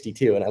like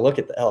 62. And I look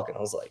at the elk and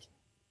I was like,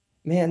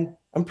 man,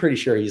 I'm pretty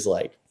sure he's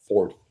like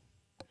 40.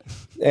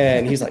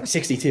 And he's like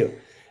 62.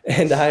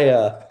 And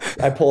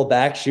I pull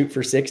back, shoot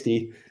for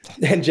 60,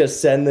 and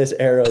just send this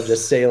arrow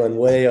just sailing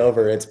way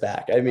over its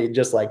back. I mean,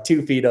 just like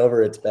 2 feet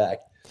over its back.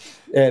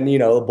 And,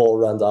 the bull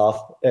runs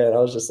off. And I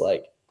was just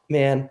like,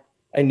 man,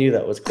 I knew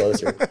that was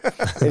closer.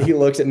 And he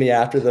looks at me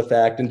after the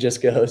fact and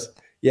just goes,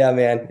 yeah,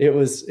 man, it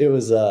was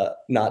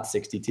not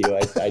 62.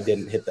 I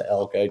didn't hit the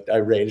elk. I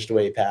ranged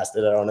way past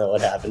it. I don't know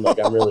what happened.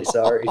 Like, I'm really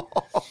sorry.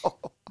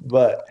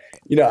 But,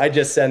 I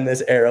just send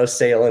this arrow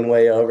sailing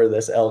way over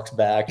this elk's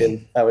back.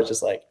 And I was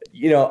just like,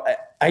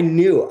 I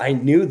knew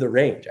the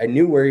range. I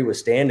knew where he was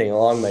standing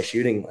along my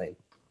shooting lane.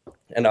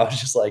 And I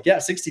was just like, yeah,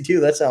 62,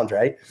 that sounds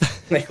right.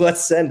 Like,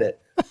 let's send it.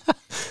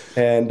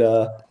 And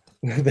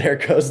there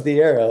goes the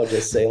arrow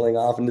just sailing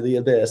off into the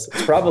abyss.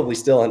 It's probably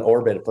still in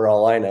orbit for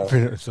all I know.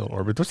 Still in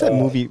orbit. What's that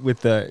movie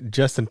with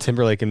Justin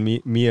Timberlake and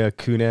Mila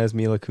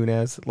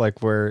Kunis,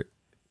 like where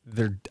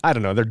they're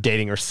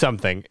dating or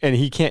something, and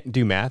he can't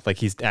do math. Like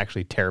he's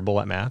actually terrible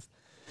at math.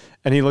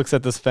 And he looks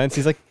at this fence.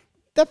 He's like,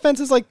 that fence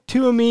is like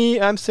 2 of me.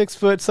 I'm 6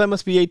 foot, so that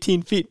must be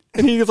 18 feet.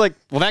 And he's like,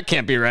 well, that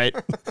can't be right.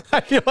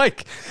 I feel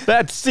like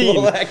that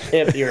scene. Well, that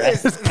can't be right.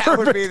 That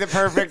would be the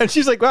perfect. And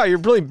she's like, wow, you're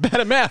really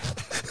bad at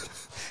math.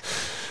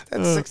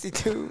 That's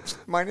 62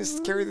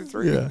 minus carry the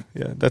 3. Yeah,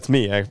 that's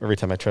me. Every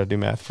time I try to do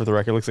math, for the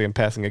record, it looks like I'm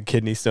passing a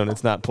kidney stone.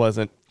 It's not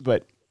pleasant.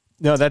 But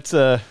no, that's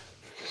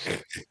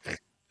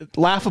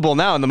laughable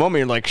now. In the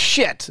moment, you're like,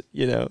 shit,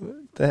 what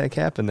the heck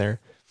happened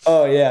there?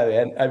 Oh, yeah,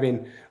 man. I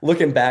mean,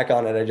 looking back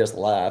on it, I just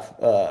laugh.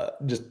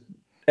 Just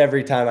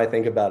every time I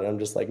think about it, I'm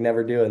just like,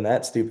 never doing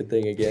that stupid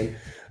thing again.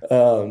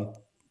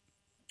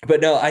 But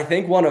no, I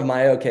think one of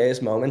my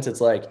okayest moments,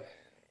 it's like,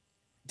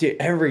 dude,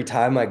 every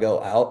time I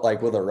go out,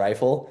 like with a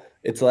rifle,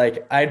 it's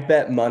like, I'd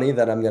bet money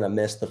that I'm going to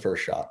miss the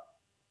first shot.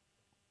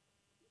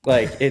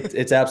 Like,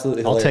 it's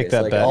absolutely hilarious. I'll take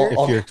that like, bet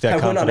if you're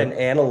that confident. I went on an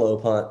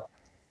antelope hunt.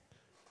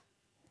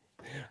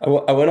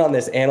 I went on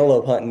this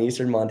antelope hunt in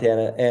eastern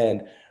Montana,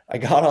 and I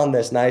got on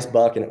this nice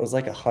buck, and it was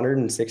like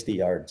 160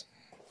 yards.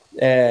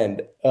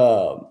 And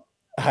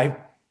I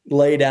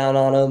lay down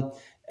on him,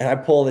 and I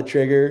pull the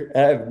trigger,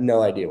 and I have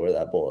no idea where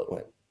that bullet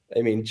went.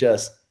 I mean,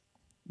 just,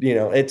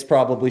 it's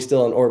probably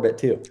still in orbit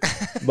too.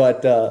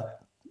 But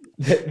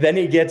then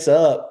he gets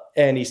up,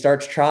 and he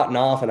starts trotting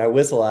off, and I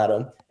whistle at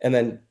him, and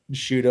then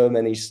shoot him,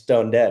 and he's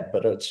stone dead.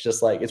 But it's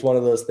just like, it's one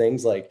of those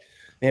things like,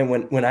 man,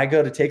 when I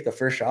go to take the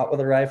first shot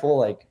with a rifle,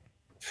 like,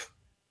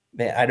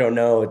 man, I don't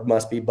know. It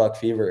must be buck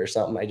fever or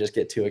something. I just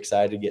get too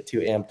excited, get too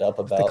amped up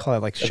about. They call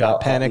it like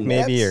shot panic,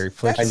 maybe, or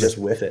I just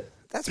whiff it.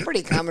 That's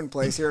pretty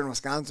commonplace here in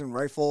Wisconsin.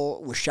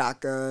 Rifle with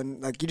shotgun,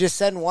 like you just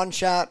send one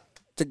shot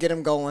to get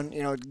him going.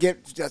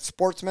 Get that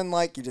sportsman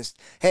like you just,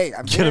 hey,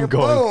 I'm get him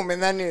going. Boom,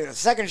 and then the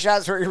second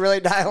shot's where you really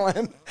dial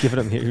in. Give it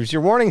him. Here's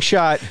your warning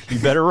shot. You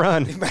better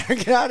run. You better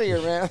get out of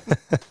here, man.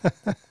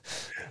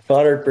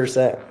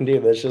 100%,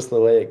 dude. That's just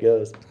the way it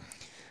goes.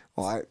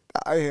 Well,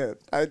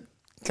 I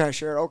Can I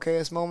share an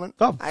okayest moment?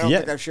 Oh, I don't yeah.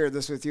 think I've shared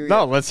this with you No,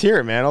 yet. let's hear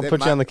it, man. I'll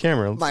put you on the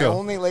camera. Let's My go.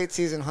 only late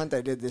season hunt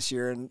I did this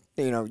year, and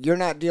you're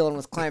not dealing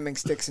with climbing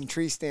sticks and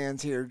tree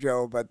stands here,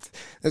 Joe, but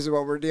this is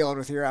what we're dealing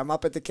with here. I'm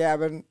up at the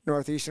cabin,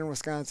 northeastern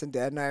Wisconsin.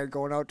 Dad and I are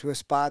going out to a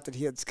spot that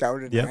he had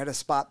scouted. Yep. I had a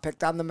spot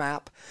picked on the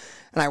map,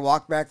 and I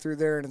walk back through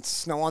there, and it's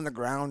snow on the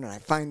ground, and I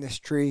find this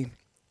tree.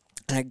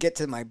 And I get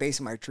to my base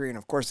of my tree, and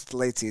of course it's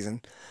late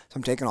season, so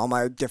I'm taking all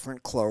my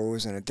different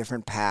clothes and a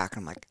different pack.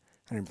 I'm like,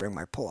 I didn't bring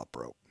my pull-up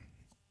rope.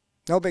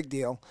 No big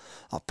deal.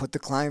 I'll put the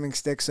climbing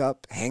sticks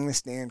up, hang the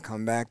stand,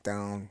 come back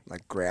down,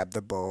 like grab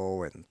the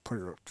bow and put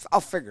it. I'll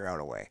figure out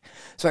a way.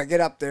 So I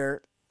get up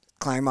there,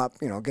 climb up,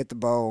 get the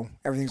bow.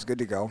 Everything's good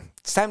to go.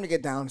 It's time to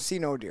get down. See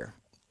no deer.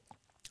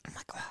 I'm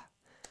like, I'm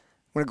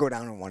gonna go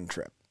down in one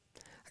trip.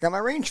 I got my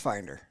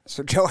rangefinder.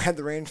 So Joe had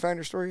the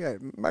rangefinder story. I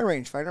had my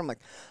rangefinder. I'm like,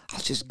 I'll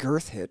just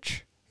girth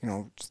hitch.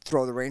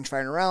 Throw the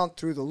rangefinder around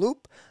through the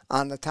loop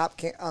on the top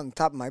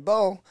of my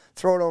bow.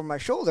 Throw it over my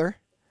shoulder.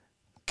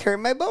 Carry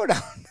my bow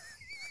down.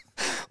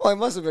 Well, I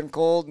must have been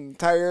cold and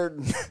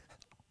tired.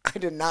 I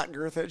did not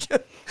girth hitch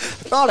it. I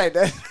thought I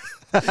did.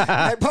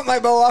 I put my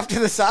bow off to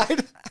the side,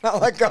 and I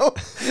let go,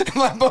 and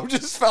my bow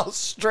just fell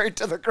straight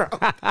to the ground.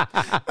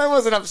 I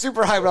wasn't up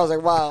super high, but I was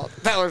like, wow,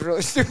 that was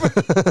really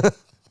stupid.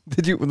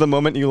 The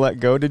moment you let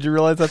go, did you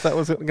realize that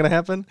was going to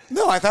happen?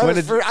 No, I thought it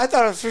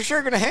was for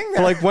sure going to hang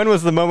there. Like, when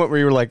was the moment where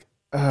you were like,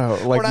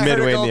 oh, like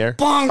midway in the air?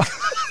 Bonk.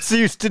 So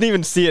you didn't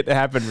even see it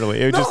happen, really?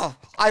 It was No,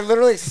 I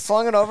literally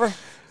slung it over.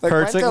 Like,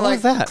 Kurt's went to, what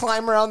was that?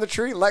 Climb around the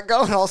tree, let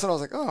go, and all of a sudden I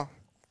was like, oh,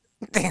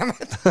 damn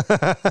it.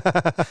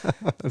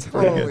 That's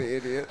pretty Holy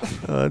good. idiot.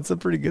 It's a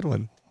pretty good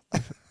one.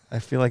 I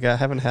feel like I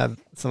haven't had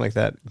something like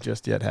that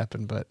just yet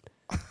happen, but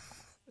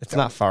it's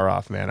not far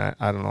off, man.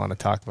 I don't want to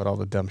talk about all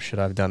the dumb shit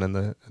I've done in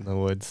the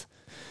woods.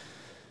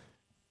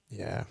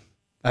 Yeah.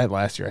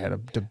 Last year I had a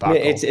debacle.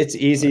 It's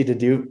easy to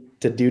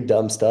do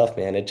dumb stuff,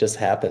 man. It just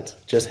happens.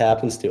 Just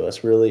happens to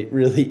us really,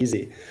 really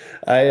easy.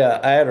 I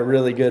had a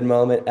really good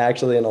moment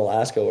actually in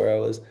Alaska where I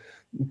was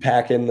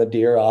packing the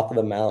deer off of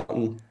the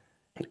mountain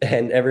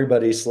and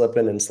everybody's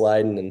slipping and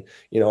sliding and,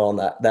 on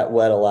that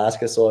wet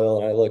Alaska soil.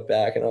 And I look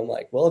back and I'm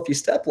like, well, if you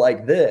step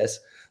like this,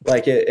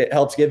 like it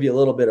helps give you a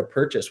little bit of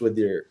purchase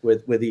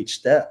with each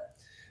step.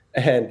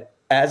 And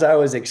as I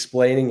was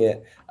explaining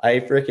it, I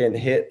freaking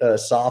hit a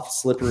soft,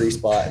 slippery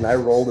spot, and I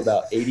rolled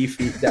about 80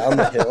 feet down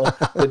the hill.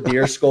 The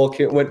deer skull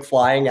went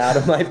flying out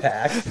of my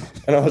pack,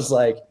 and I was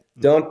like,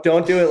 "Don't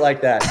do it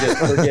like that. Just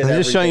forget." I'm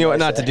just showing you what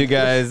not to say." do,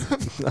 guys.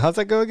 How's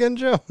that go again,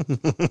 Joe?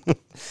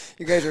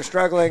 You guys are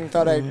struggling.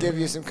 Thought I'd give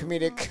you some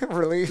comedic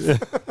relief.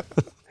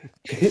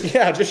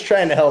 Yeah, just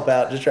trying to help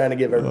out, just trying to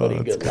give everybody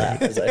a good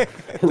laugh as I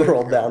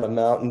rolled down a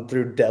mountain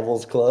through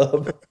Devil's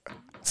Club.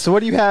 So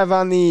what do you have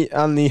on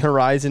the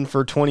horizon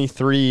for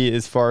 23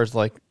 as far as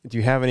like, do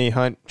you have any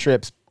hunt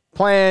trips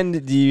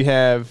planned? Do you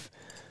have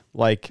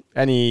like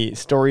any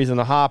stories in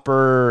the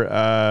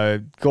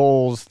hopper,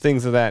 goals,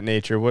 things of that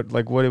nature? What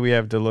do we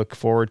have to look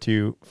forward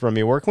to from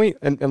you? Where can we,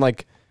 and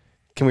like,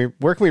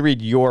 where can we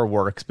read your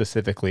work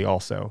specifically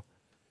also?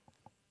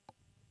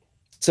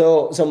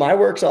 So my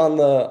work's on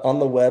the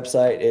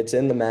website. It's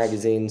in the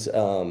magazines.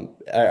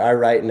 I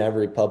write in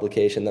every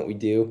publication that we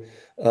do.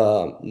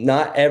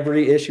 Not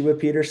every issue of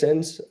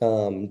Peterson's,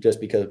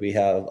 just because we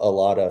have a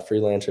lot of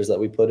freelancers that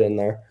we put in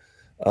there.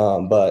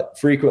 But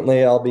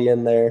frequently I'll be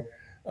in there.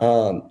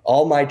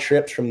 All my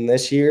trips from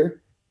this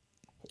year,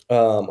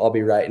 I'll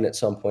be writing at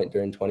some point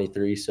during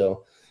 23.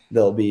 So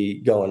they'll be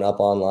going up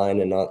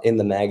online and in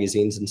the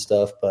magazines and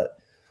stuff. But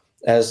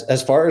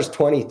as far as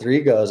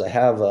 23 goes, I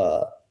have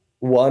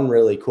one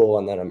really cool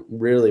one that I'm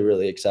really,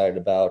 really excited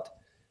about.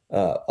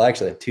 Well,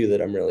 actually, I have two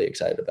that I'm really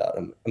excited about.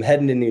 I'm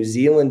heading to New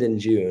Zealand in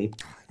June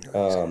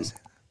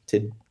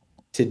to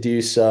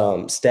do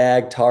some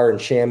stag, tar, and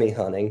chamois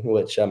hunting,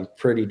 which I'm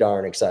pretty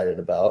darn excited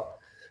about.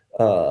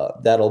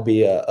 That'll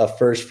be a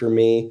first for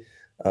me.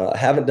 I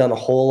haven't done a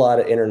whole lot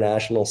of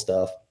international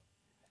stuff,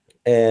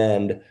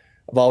 and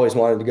I've always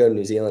wanted to go to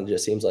New Zealand. It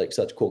just seems like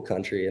such a cool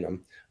country, and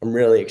I'm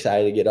really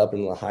excited to get up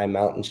in the high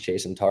mountains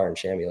chasing tar and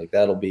chamois. Like,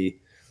 that'll be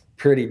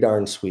pretty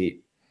darn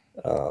sweet.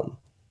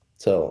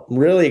 So I'm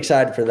really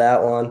excited for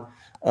that one.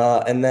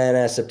 And then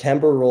as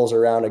September rolls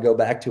around, I go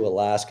back to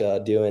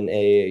Alaska doing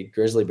a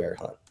grizzly bear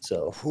hunt.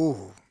 So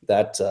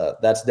that's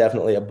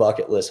definitely a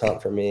bucket list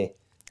hunt for me,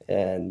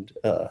 and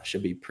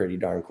should be pretty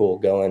darn cool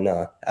going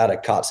out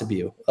of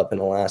Kotzebue up in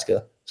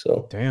Alaska.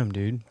 So damn,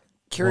 dude.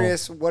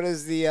 Curious, what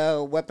is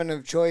the weapon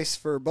of choice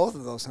for both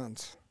of those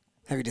hunts?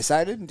 Have you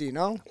decided? Do you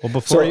know? Well,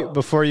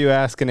 before you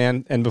ask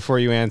and before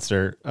you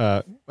answer,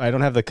 I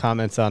don't have the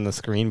comments on the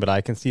screen, but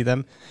I can see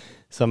them.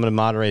 So I'm going to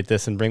moderate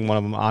this and bring one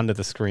of them onto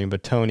the screen.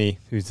 But Tony,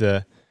 who's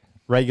a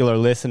regular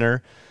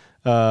listener,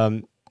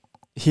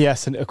 he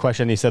asked a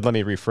question. He said, let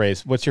me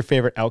rephrase. What's your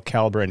favorite elk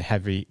caliber and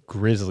heavy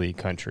grizzly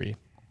country?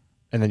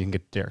 And then you can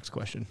get Derek's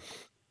question.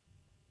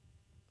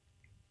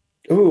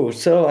 Ooh,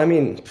 so, I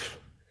mean,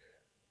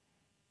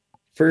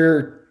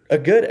 for a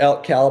good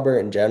elk caliber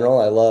in general,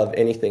 I love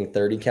anything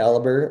 30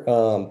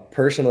 caliber.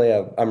 Personally,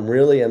 I'm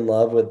really in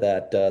love with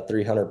that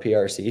 300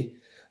 PRC.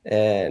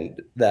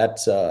 and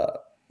that's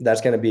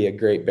going to be a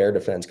great bear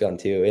defense gun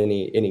too.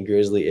 Any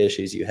grizzly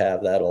issues you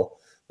have,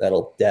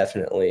 that'll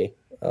definitely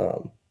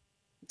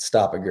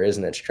stop a grizz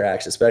in its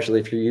tracks, especially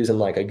if you're using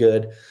like a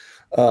good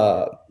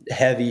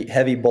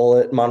heavy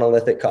bullet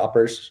monolithic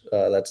coppers.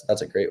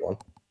 That's a great one.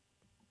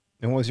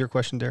 And what was your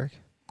question, Derek?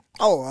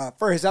 Oh,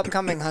 for his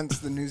upcoming hunts,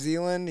 the New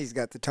Zealand, he's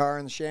got the tar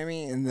and the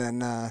chamois, and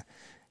then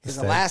his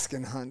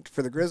Alaskan hunt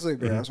for the grizzly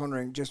bear. I was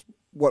wondering just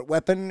what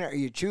weapon are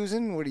you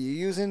choosing? What are you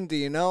using? Do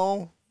you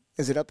know?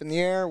 Is it up in the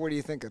air? What are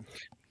you thinking?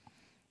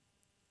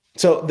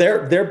 So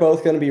they're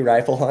both going to be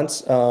rifle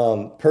hunts.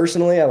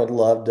 Personally, I would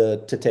love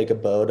to take a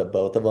bow to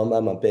both of them.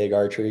 I'm a big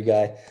archery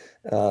guy.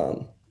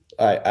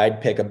 I'd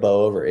pick a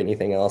bow over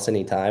anything else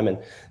anytime.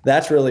 And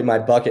that's really my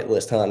bucket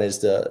list hunt, is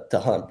to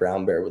hunt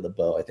brown bear with a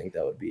bow. I think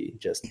that would be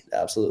just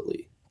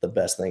absolutely the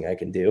best thing I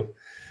can do.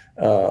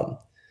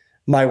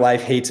 My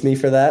wife hates me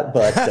for that,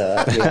 but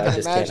I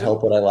just can't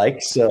help what I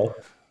like. So,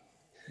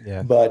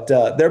 yeah. But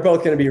they're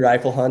both going to be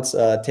rifle hunts.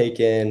 I think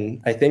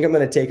I'm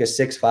going to take a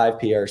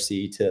 6.5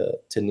 PRC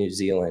to New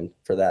Zealand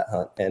for that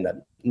hunt, and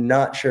I'm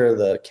not sure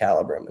the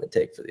caliber I'm going to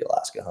take for the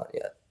Alaska hunt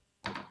yet.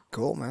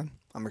 Cool, man.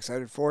 I'm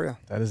excited for you.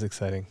 That is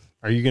exciting.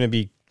 Are you going to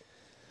be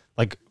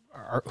like,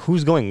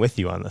 who's going with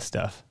you on this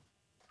stuff?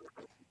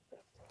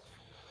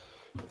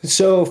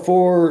 So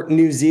for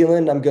New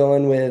Zealand, I'm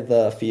going with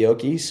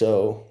Fiocchi.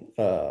 So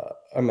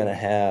I'm going to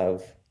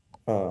have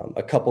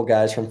a couple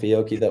guys from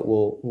Fiocchi that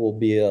will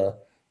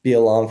be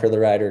along for the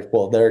ride.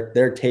 Well,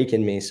 they're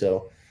taking me,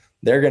 so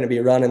they're going to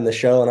be running the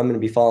show, and I'm going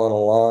to be following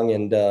along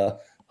and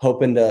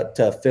hoping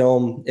to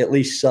film at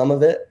least some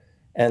of it.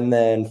 And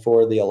then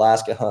for the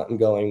Alaska hunt, I'm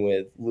going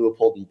with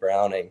Leupold and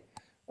Browning,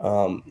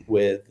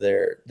 with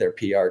their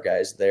PR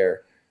guys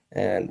there,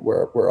 and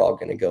we're all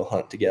going to go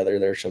hunt together.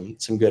 There's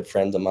some good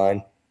friends of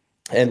mine,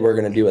 and we're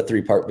going to do a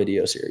 3-part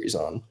video series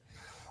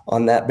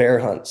on that bear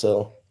hunt.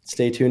 So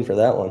stay tuned for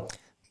that one.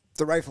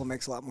 The rifle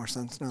makes a lot more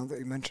sense now that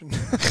you mentioned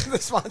the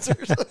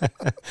sponsors.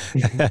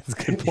 That's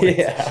a good point.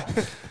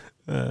 Yeah,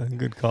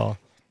 good call.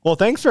 Well,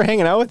 thanks for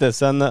hanging out with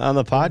us on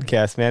the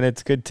podcast, man.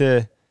 It's good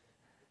to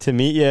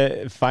meet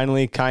you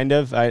finally. Kind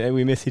of.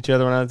 We missed each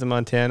other when I was in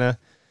Montana.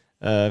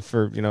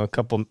 For a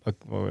couple, I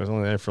was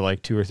only there for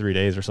like 2 or 3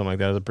 days or something like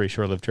that. It was a pretty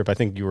short-lived trip. I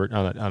think you were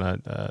on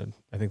a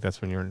I think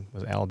that's when you were in,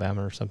 was it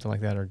Alabama or something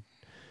like that, or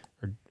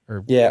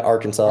yeah,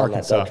 Arkansas.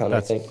 Hunt,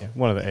 I think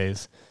one of the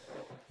A's.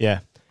 Yeah,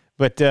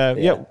 but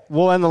yeah,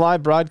 we'll end the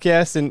live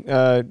broadcast, and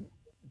I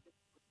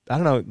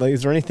don't know. Like,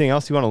 is there anything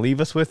else you want to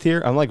leave us with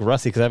here? I'm like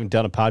rusty because I haven't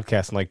done a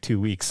podcast in like 2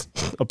 weeks.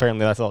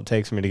 Apparently, that's all it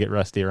takes for me to get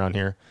rusty around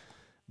here.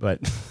 But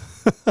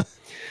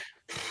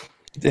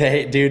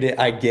hey, dude,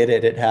 I get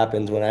it. It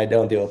happens when I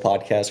don't do a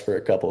podcast for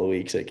a couple of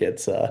weeks. It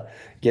gets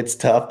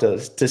tough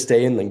to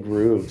stay in the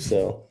groove.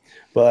 So,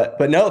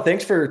 but no,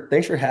 thanks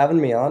for having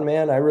me on,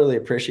 man. I really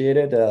appreciate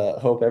it.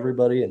 Hope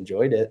everybody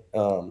enjoyed it.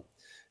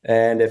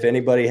 And if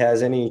anybody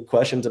has any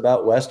questions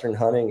about Western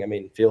hunting, I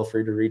mean, feel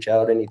free to reach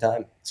out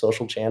anytime.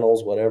 Social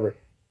channels, whatever.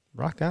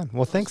 Rock on.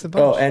 Well, thanks a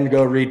bunch. Oh, and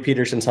go read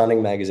Peterson's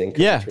Hunting Magazine.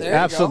 Yeah,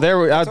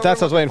 absolutely. That's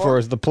what I was waiting for,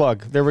 is the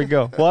plug. There we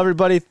go. Well,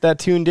 everybody that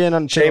tuned in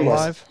on Shameless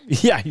Live.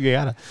 Yeah, you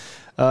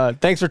gotta.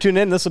 Thanks for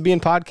tuning in. This will be in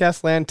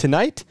podcast land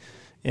tonight,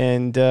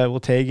 and we'll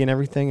tag in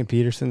everything and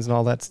Peterson's and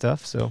all that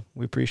stuff. So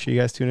we appreciate you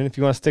guys tuning in. If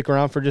you want to stick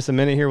around for just a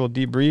minute here, we'll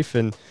debrief,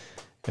 and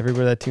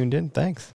everybody that tuned in, thanks.